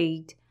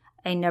intrigued,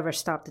 I never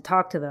stopped to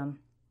talk to them,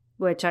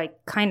 which I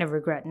kind of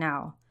regret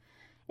now.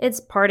 It's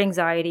part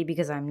anxiety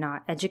because I'm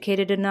not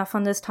educated enough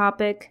on this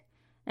topic,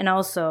 and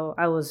also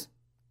I was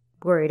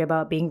worried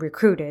about being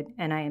recruited,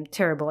 and I am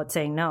terrible at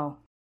saying no.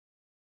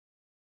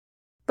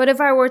 But if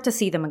I were to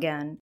see them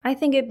again, I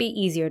think it'd be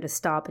easier to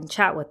stop and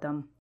chat with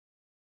them.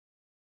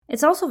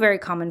 It's also very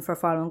common for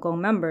Falungong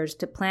members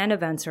to plan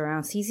events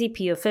around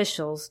CCP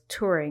officials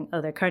touring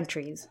other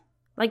countries.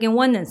 Like in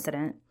one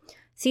incident,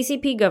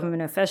 CCP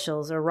government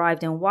officials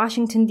arrived in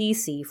Washington,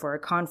 D.C. for a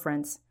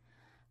conference.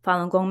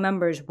 Falungong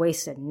members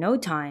wasted no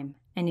time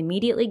and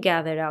immediately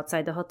gathered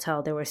outside the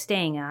hotel they were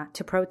staying at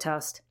to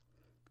protest.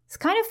 It's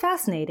kind of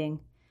fascinating,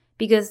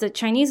 because the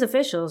Chinese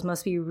officials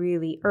must be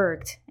really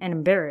irked and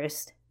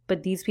embarrassed,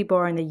 but these people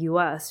are in the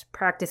US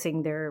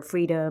practicing their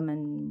freedom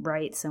and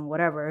rights and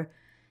whatever.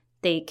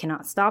 They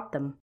cannot stop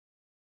them.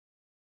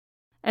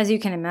 As you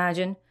can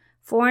imagine,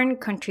 foreign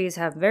countries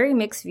have very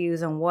mixed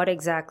views on what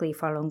exactly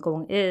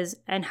Falungong is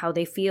and how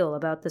they feel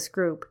about this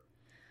group.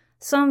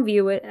 Some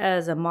view it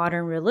as a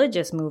modern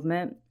religious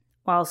movement,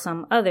 while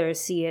some others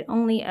see it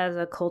only as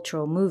a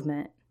cultural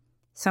movement.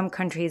 Some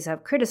countries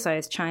have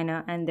criticized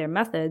China and their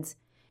methods,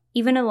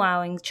 even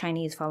allowing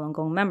Chinese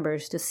Falungong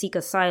members to seek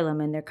asylum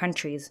in their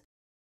countries.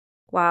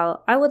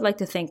 While I would like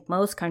to think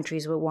most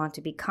countries would want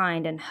to be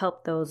kind and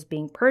help those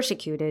being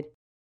persecuted,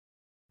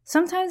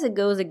 sometimes it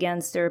goes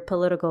against their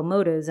political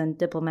motives and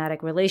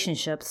diplomatic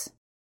relationships.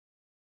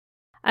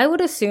 I would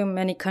assume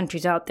many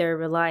countries out there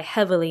rely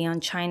heavily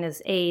on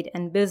China's aid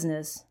and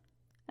business,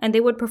 and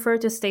they would prefer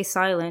to stay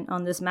silent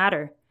on this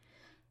matter.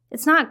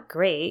 It's not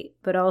great,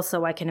 but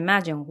also I can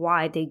imagine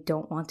why they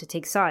don't want to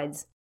take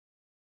sides.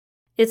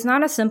 It's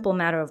not a simple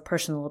matter of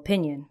personal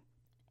opinion,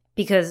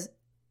 because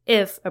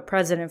if a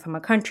president from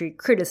a country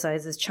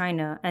criticizes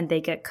China and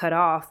they get cut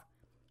off,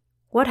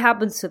 what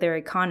happens to their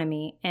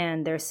economy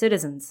and their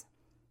citizens?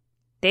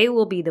 They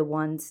will be the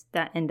ones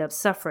that end up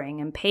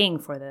suffering and paying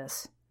for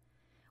this,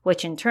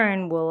 which in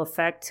turn will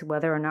affect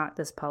whether or not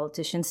this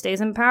politician stays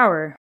in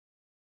power.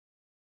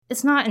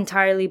 It's not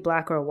entirely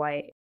black or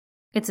white.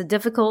 It's a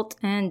difficult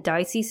and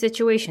dicey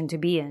situation to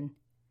be in.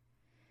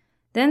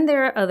 Then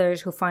there are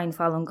others who find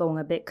Falungong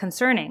a bit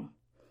concerning.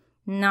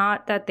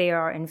 Not that they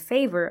are in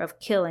favor of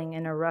killing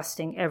and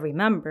arresting every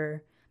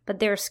member, but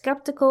they are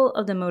skeptical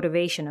of the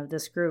motivation of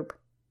this group,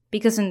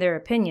 because in their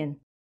opinion,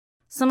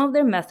 some of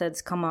their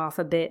methods come off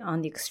a bit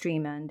on the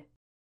extreme end.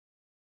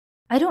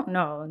 I don't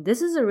know,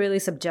 this is a really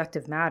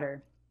subjective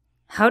matter.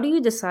 How do you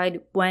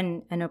decide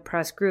when an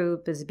oppressed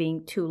group is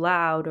being too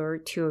loud or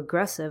too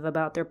aggressive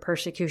about their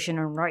persecution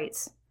and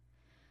rights?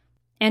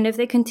 And if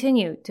they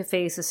continue to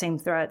face the same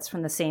threats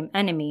from the same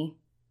enemy,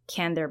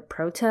 can their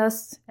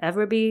protests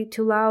ever be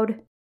too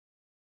loud?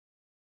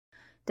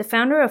 The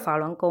founder of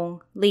Falungong,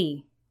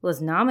 Li, was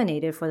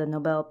nominated for the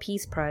Nobel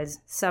Peace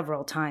Prize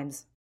several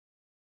times.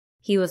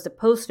 He was the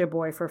poster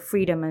boy for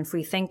freedom and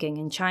free thinking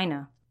in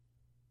China.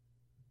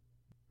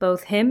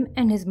 Both him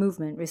and his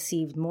movement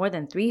received more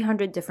than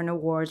 300 different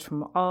awards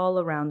from all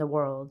around the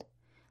world.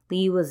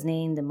 Li was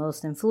named the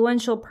most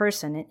influential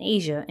person in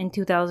Asia in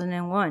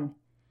 2001.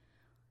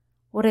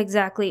 What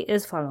exactly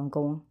is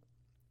Falungong?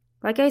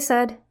 Like I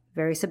said,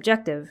 very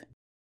subjective.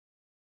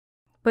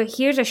 But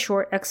here's a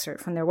short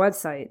excerpt from their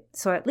website,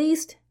 so at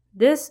least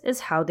this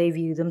is how they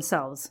view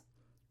themselves.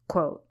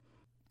 Quote,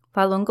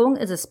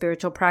 Falungong is a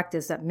spiritual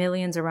practice that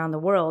millions around the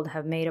world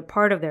have made a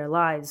part of their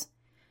lives.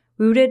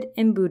 Rooted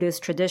in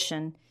Buddhist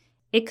tradition,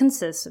 it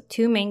consists of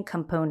two main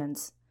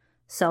components: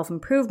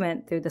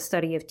 self-improvement through the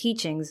study of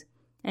teachings,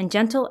 and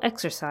gentle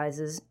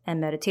exercises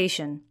and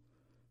meditation.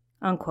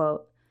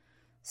 Unquote.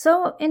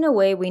 So, in a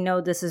way, we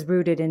know this is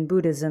rooted in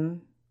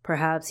Buddhism,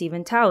 perhaps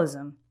even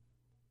Taoism.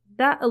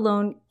 That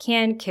alone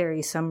can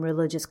carry some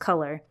religious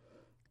color,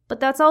 but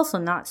that's also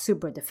not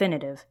super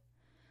definitive.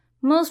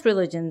 Most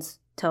religions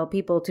tell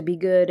people to be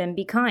good and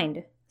be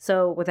kind,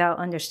 so without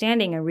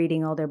understanding and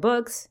reading all their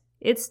books,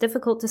 it's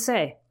difficult to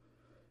say.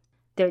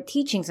 Their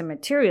teachings and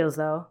materials,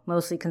 though,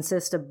 mostly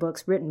consist of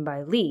books written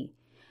by Li,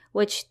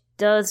 which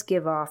does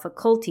give off a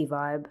culty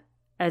vibe,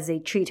 as they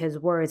treat his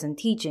words and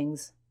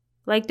teachings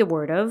like the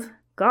word of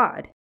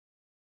God.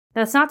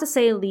 That's not to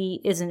say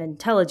Li isn't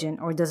intelligent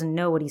or doesn't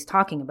know what he's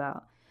talking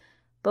about,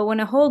 but when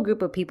a whole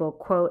group of people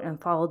quote and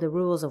follow the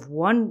rules of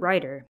one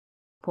writer,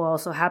 who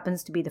also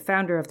happens to be the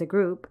founder of the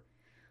group,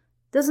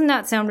 doesn't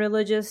that sound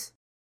religious?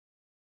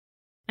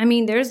 I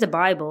mean, there's the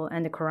Bible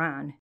and the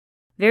Quran.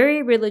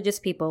 Very religious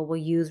people will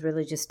use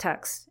religious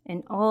texts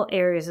in all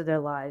areas of their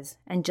lives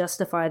and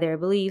justify their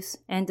beliefs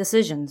and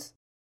decisions.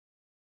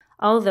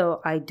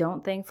 Although I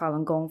don't think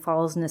Falungong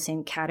falls in the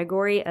same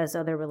category as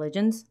other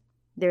religions,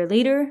 their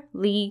leader,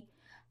 Li,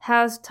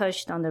 has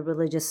touched on the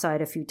religious side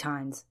a few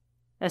times,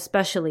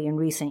 especially in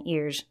recent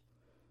years.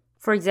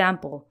 For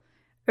example,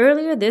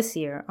 earlier this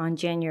year, on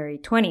January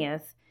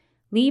 20th,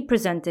 Li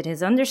presented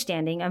his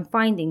understanding and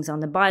findings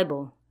on the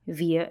Bible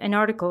via an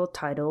article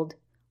titled,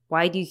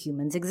 Why Do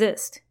Humans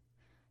Exist?,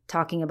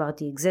 talking about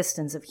the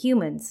existence of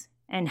humans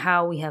and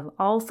how we have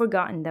all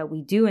forgotten that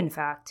we do, in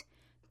fact,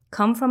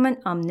 come from an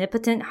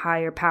omnipotent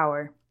higher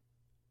power.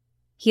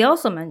 He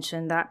also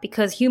mentioned that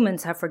because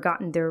humans have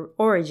forgotten their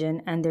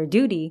origin and their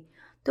duty,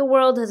 the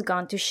world has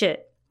gone to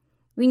shit.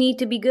 We need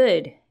to be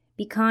good,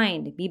 be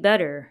kind, be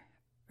better,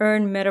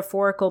 earn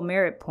metaphorical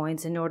merit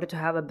points in order to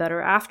have a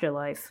better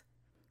afterlife.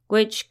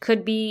 which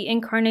could be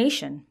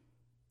incarnation.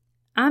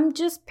 I'm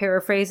just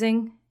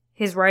paraphrasing.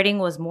 His writing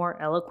was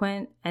more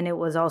eloquent, and it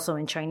was also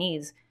in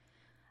Chinese.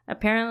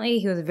 Apparently,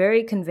 he was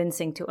very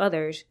convincing to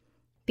others,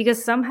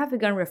 because some have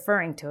begun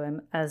referring to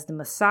him as the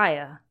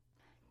Messiah,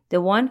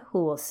 the one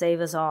who will save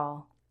us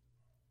all.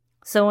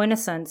 So in a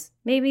sense,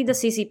 maybe the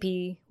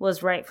CCP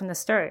was right from the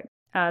start,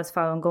 as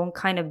Falungong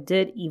kind of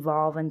did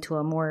evolve into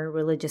a more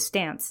religious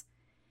stance,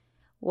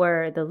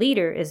 where the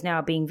leader is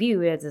now being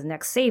viewed as the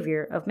next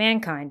savior of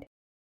mankind.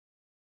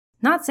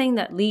 Not saying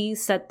that Li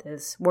said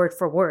this word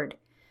for word,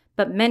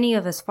 but many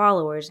of his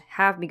followers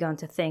have begun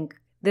to think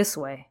this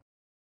way.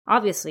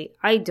 Obviously,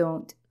 I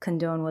don't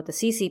condone what the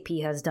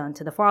CCP has done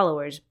to the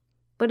followers,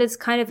 but it's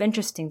kind of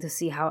interesting to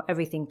see how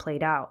everything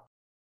played out.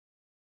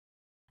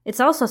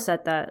 It's also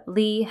said that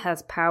Li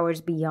has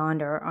powers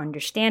beyond our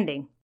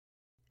understanding,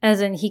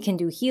 as in he can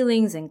do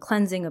healings and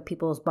cleansing of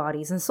people's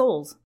bodies and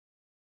souls.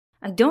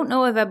 I don't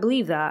know if I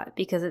believe that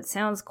because it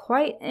sounds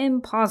quite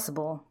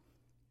impossible.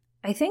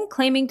 I think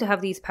claiming to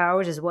have these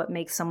powers is what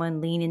makes someone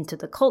lean into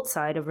the cult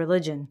side of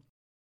religion.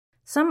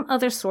 Some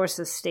other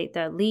sources state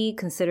that Li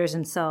considers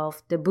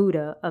himself the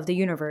Buddha of the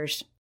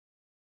universe,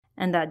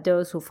 and that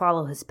those who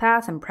follow his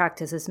path and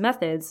practice his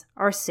methods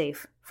are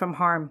safe from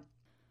harm.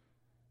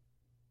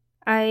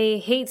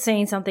 I hate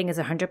saying something is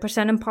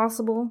 100%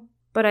 impossible,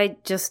 but I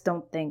just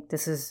don't think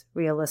this is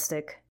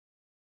realistic.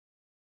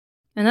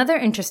 Another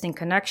interesting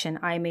connection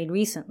I made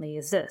recently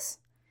is this.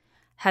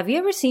 Have you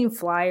ever seen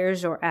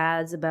flyers or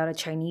ads about a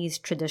Chinese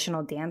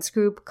traditional dance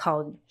group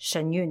called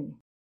Shenyun?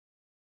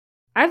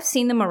 I've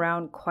seen them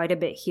around quite a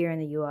bit here in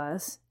the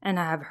US, and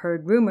I have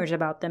heard rumors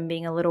about them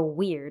being a little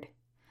weird.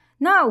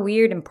 Not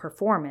weird in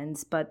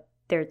performance, but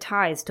their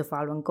ties to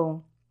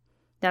Falungong.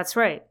 That's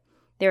right,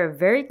 they are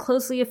very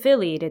closely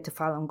affiliated to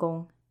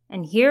Falungong,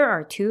 and here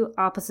are two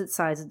opposite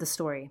sides of the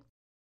story.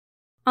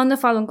 On the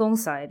Falungong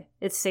side,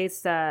 it states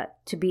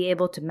that to be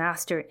able to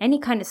master any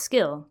kind of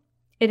skill,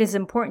 it is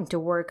important to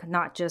work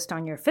not just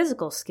on your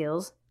physical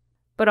skills,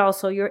 but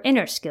also your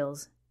inner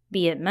skills,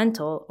 be it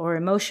mental or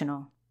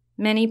emotional.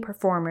 Many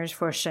performers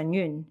for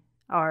Shenyun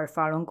are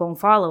Falungong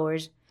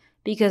followers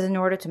because in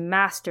order to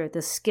master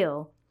this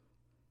skill,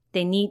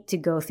 they need to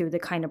go through the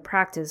kind of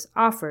practice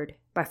offered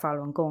by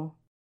Falungong.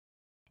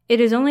 It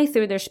is only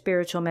through their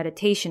spiritual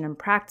meditation and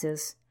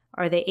practice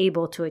are they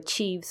able to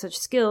achieve such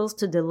skills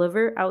to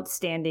deliver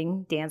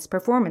outstanding dance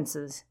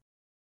performances.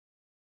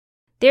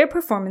 Their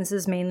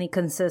performances mainly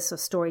consist of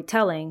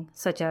storytelling,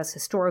 such as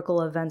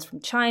historical events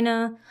from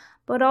China,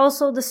 but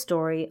also the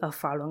story of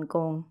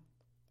Falungong.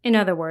 In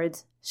other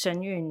words,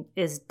 Shenyun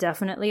is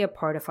definitely a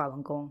part of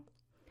Falungong.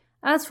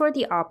 As for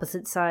the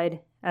opposite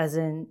side, as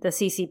in the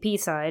CCP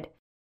side,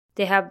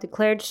 they have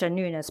declared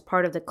Shenyun as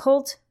part of the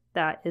cult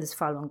that is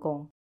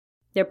Falungong.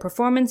 Their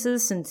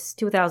performances since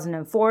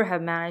 2004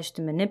 have managed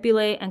to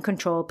manipulate and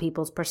control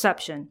people's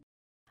perception,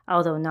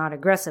 although not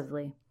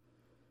aggressively.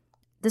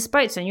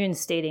 Despite Shenyun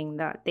stating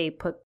that they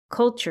put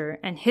culture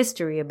and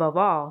history above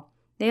all,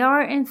 they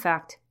are in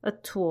fact a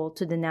tool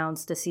to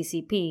denounce the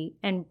CCP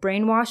and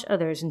brainwash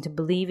others into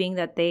believing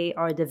that they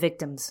are the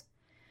victims,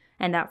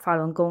 and that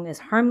Falungong is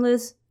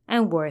harmless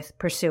and worth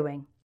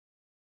pursuing.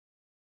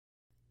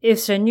 If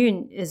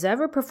Shenyun is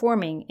ever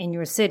performing in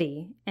your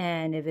city,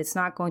 and if it's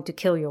not going to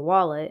kill your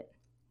wallet,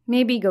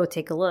 maybe go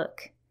take a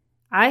look.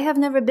 I have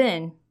never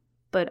been,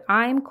 but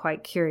I'm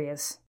quite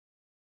curious.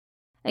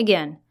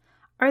 Again,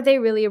 are they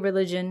really a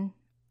religion,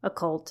 a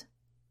cult,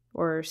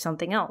 or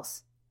something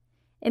else?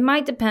 It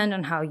might depend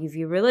on how you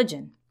view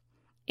religion.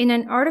 In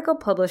an article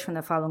published from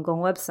the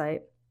Falungong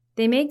website,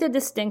 they make the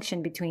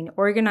distinction between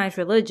organized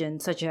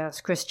religions such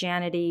as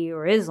Christianity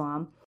or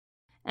Islam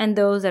and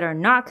those that are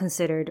not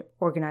considered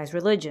organized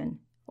religion,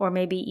 or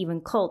maybe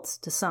even cults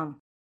to some.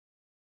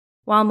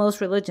 While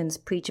most religions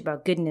preach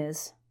about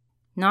goodness,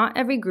 not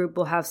every group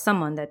will have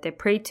someone that they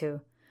pray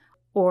to,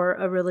 or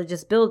a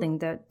religious building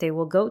that they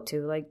will go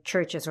to, like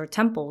churches or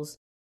temples.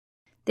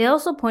 They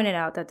also pointed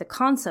out that the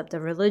concept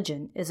of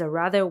religion is a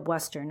rather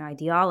Western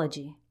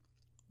ideology,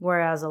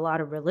 whereas a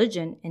lot of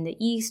religion in the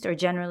East are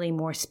generally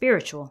more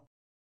spiritual.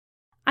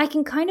 I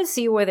can kind of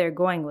see where they're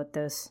going with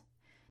this.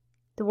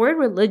 The word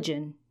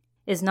religion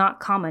is not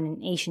common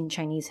in ancient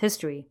Chinese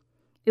history.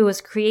 It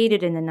was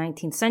created in the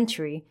 19th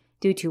century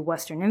due to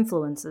Western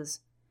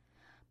influences.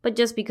 But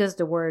just because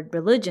the word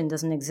religion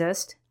doesn't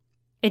exist,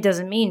 it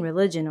doesn't mean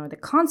religion or the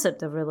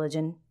concept of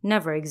religion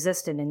never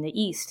existed in the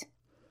East.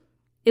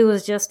 It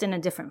was just in a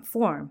different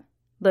form,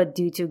 but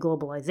due to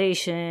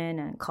globalization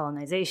and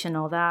colonization,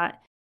 all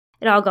that,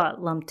 it all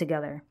got lumped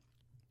together.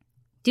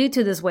 Due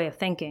to this way of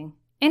thinking,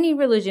 any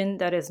religion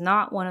that is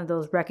not one of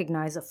those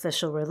recognized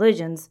official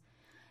religions,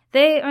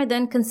 they are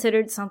then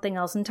considered something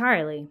else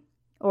entirely,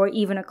 or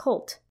even a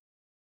cult.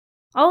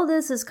 All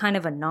this is kind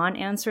of a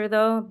non-answer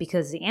though,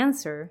 because the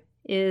answer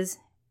is,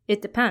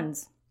 it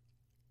depends.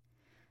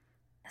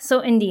 So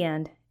in the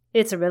end,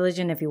 it's a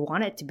religion if you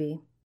want it to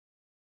be.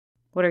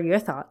 What are your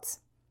thoughts?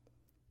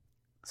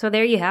 So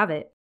there you have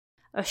it,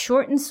 a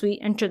short and sweet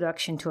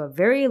introduction to a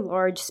very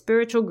large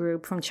spiritual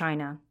group from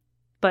China,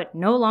 but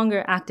no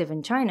longer active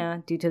in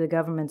China due to the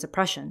government's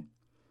oppression.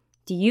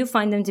 Do you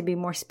find them to be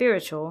more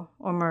spiritual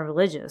or more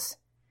religious?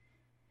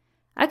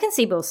 I can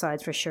see both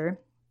sides for sure,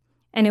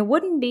 and it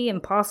wouldn't be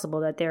impossible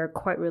that they are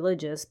quite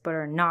religious but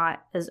are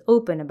not as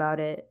open about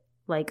it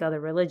like other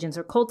religions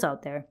or cults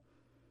out there,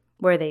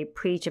 where they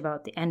preach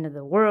about the end of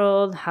the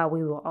world, how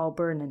we will all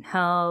burn in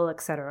hell,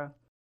 etc.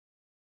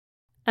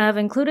 I have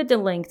included the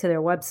link to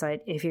their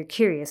website if you're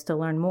curious to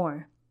learn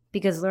more,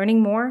 because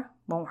learning more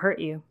won't hurt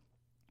you.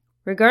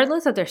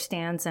 Regardless of their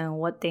stance and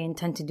what they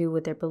intend to do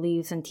with their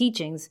beliefs and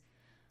teachings,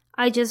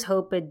 I just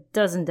hope it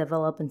doesn't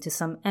develop into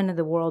some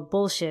end-of-the-world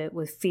bullshit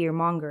with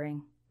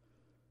fear-mongering.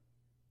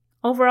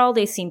 Overall,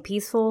 they seem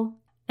peaceful,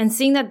 and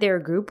seeing that they're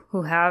a group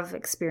who have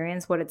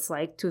experienced what it's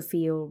like to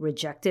feel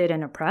rejected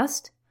and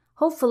oppressed,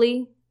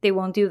 hopefully they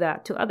won't do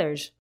that to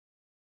others.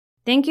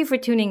 Thank you for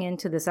tuning in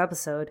to this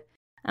episode,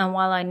 and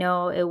while I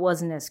know it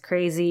wasn't as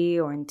crazy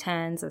or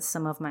intense as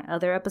some of my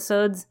other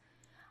episodes,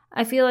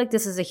 I feel like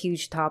this is a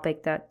huge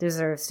topic that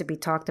deserves to be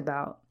talked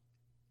about.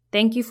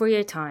 Thank you for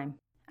your time,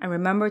 and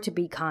remember to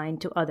be kind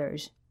to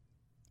others.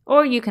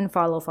 Or you can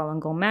follow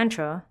Falungong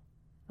mantra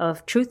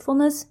of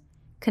truthfulness,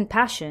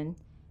 compassion,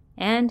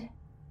 and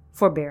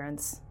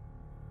forbearance.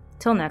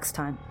 Till next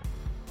time.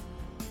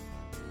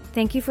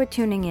 Thank you for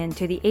tuning in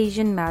to the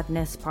Asian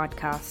Madness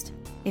podcast.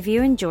 If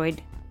you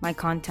enjoyed my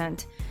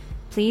content,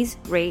 please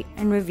rate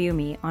and review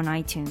me on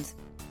iTunes.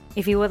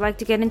 If you would like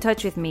to get in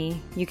touch with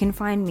me, you can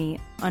find me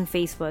on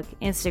Facebook,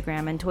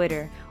 Instagram, and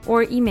Twitter,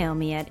 or email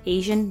me at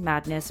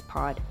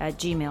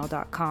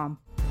asianmadnesspod@gmail.com.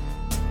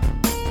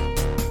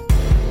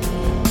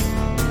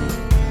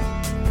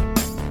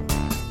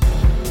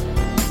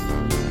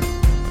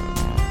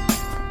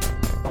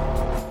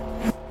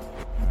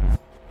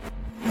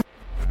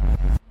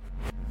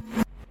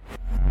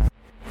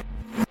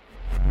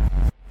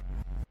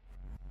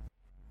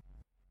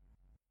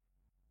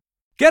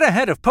 Get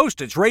ahead of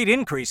postage rate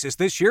increases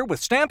this year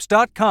with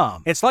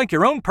Stamps.com. It's like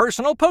your own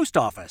personal post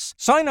office.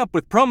 Sign up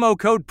with promo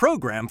code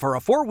PROGRAM for a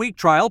 4-week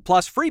trial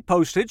plus free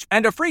postage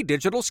and a free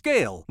digital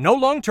scale. No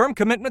long-term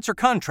commitments or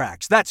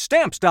contracts. That's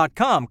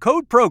Stamps.com,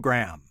 code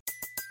PROGRAM.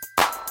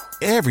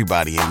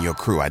 Everybody in your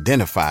crew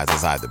identifies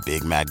as either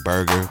Big Mac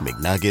Burger,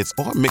 McNuggets,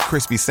 or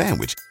McCrispy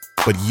Sandwich.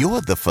 But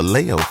you're the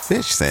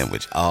Filet-O-Fish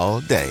Sandwich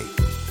all day.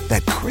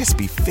 That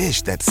crispy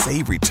fish, that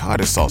savory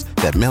tartar sauce,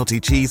 that melty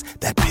cheese,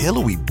 that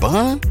pillowy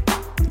bun.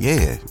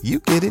 Yeah, you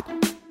get it.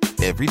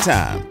 Every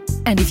time.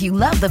 And if you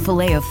love the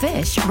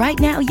Filet-O-Fish, right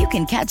now you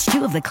can catch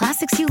 2 of the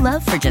classics you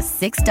love for just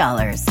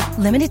 $6.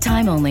 Limited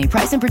time only.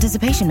 Price and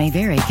participation may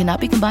vary.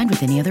 Cannot be combined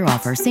with any other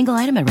offer. Single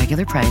item at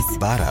regular price.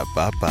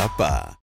 Ba-da-ba-ba-ba.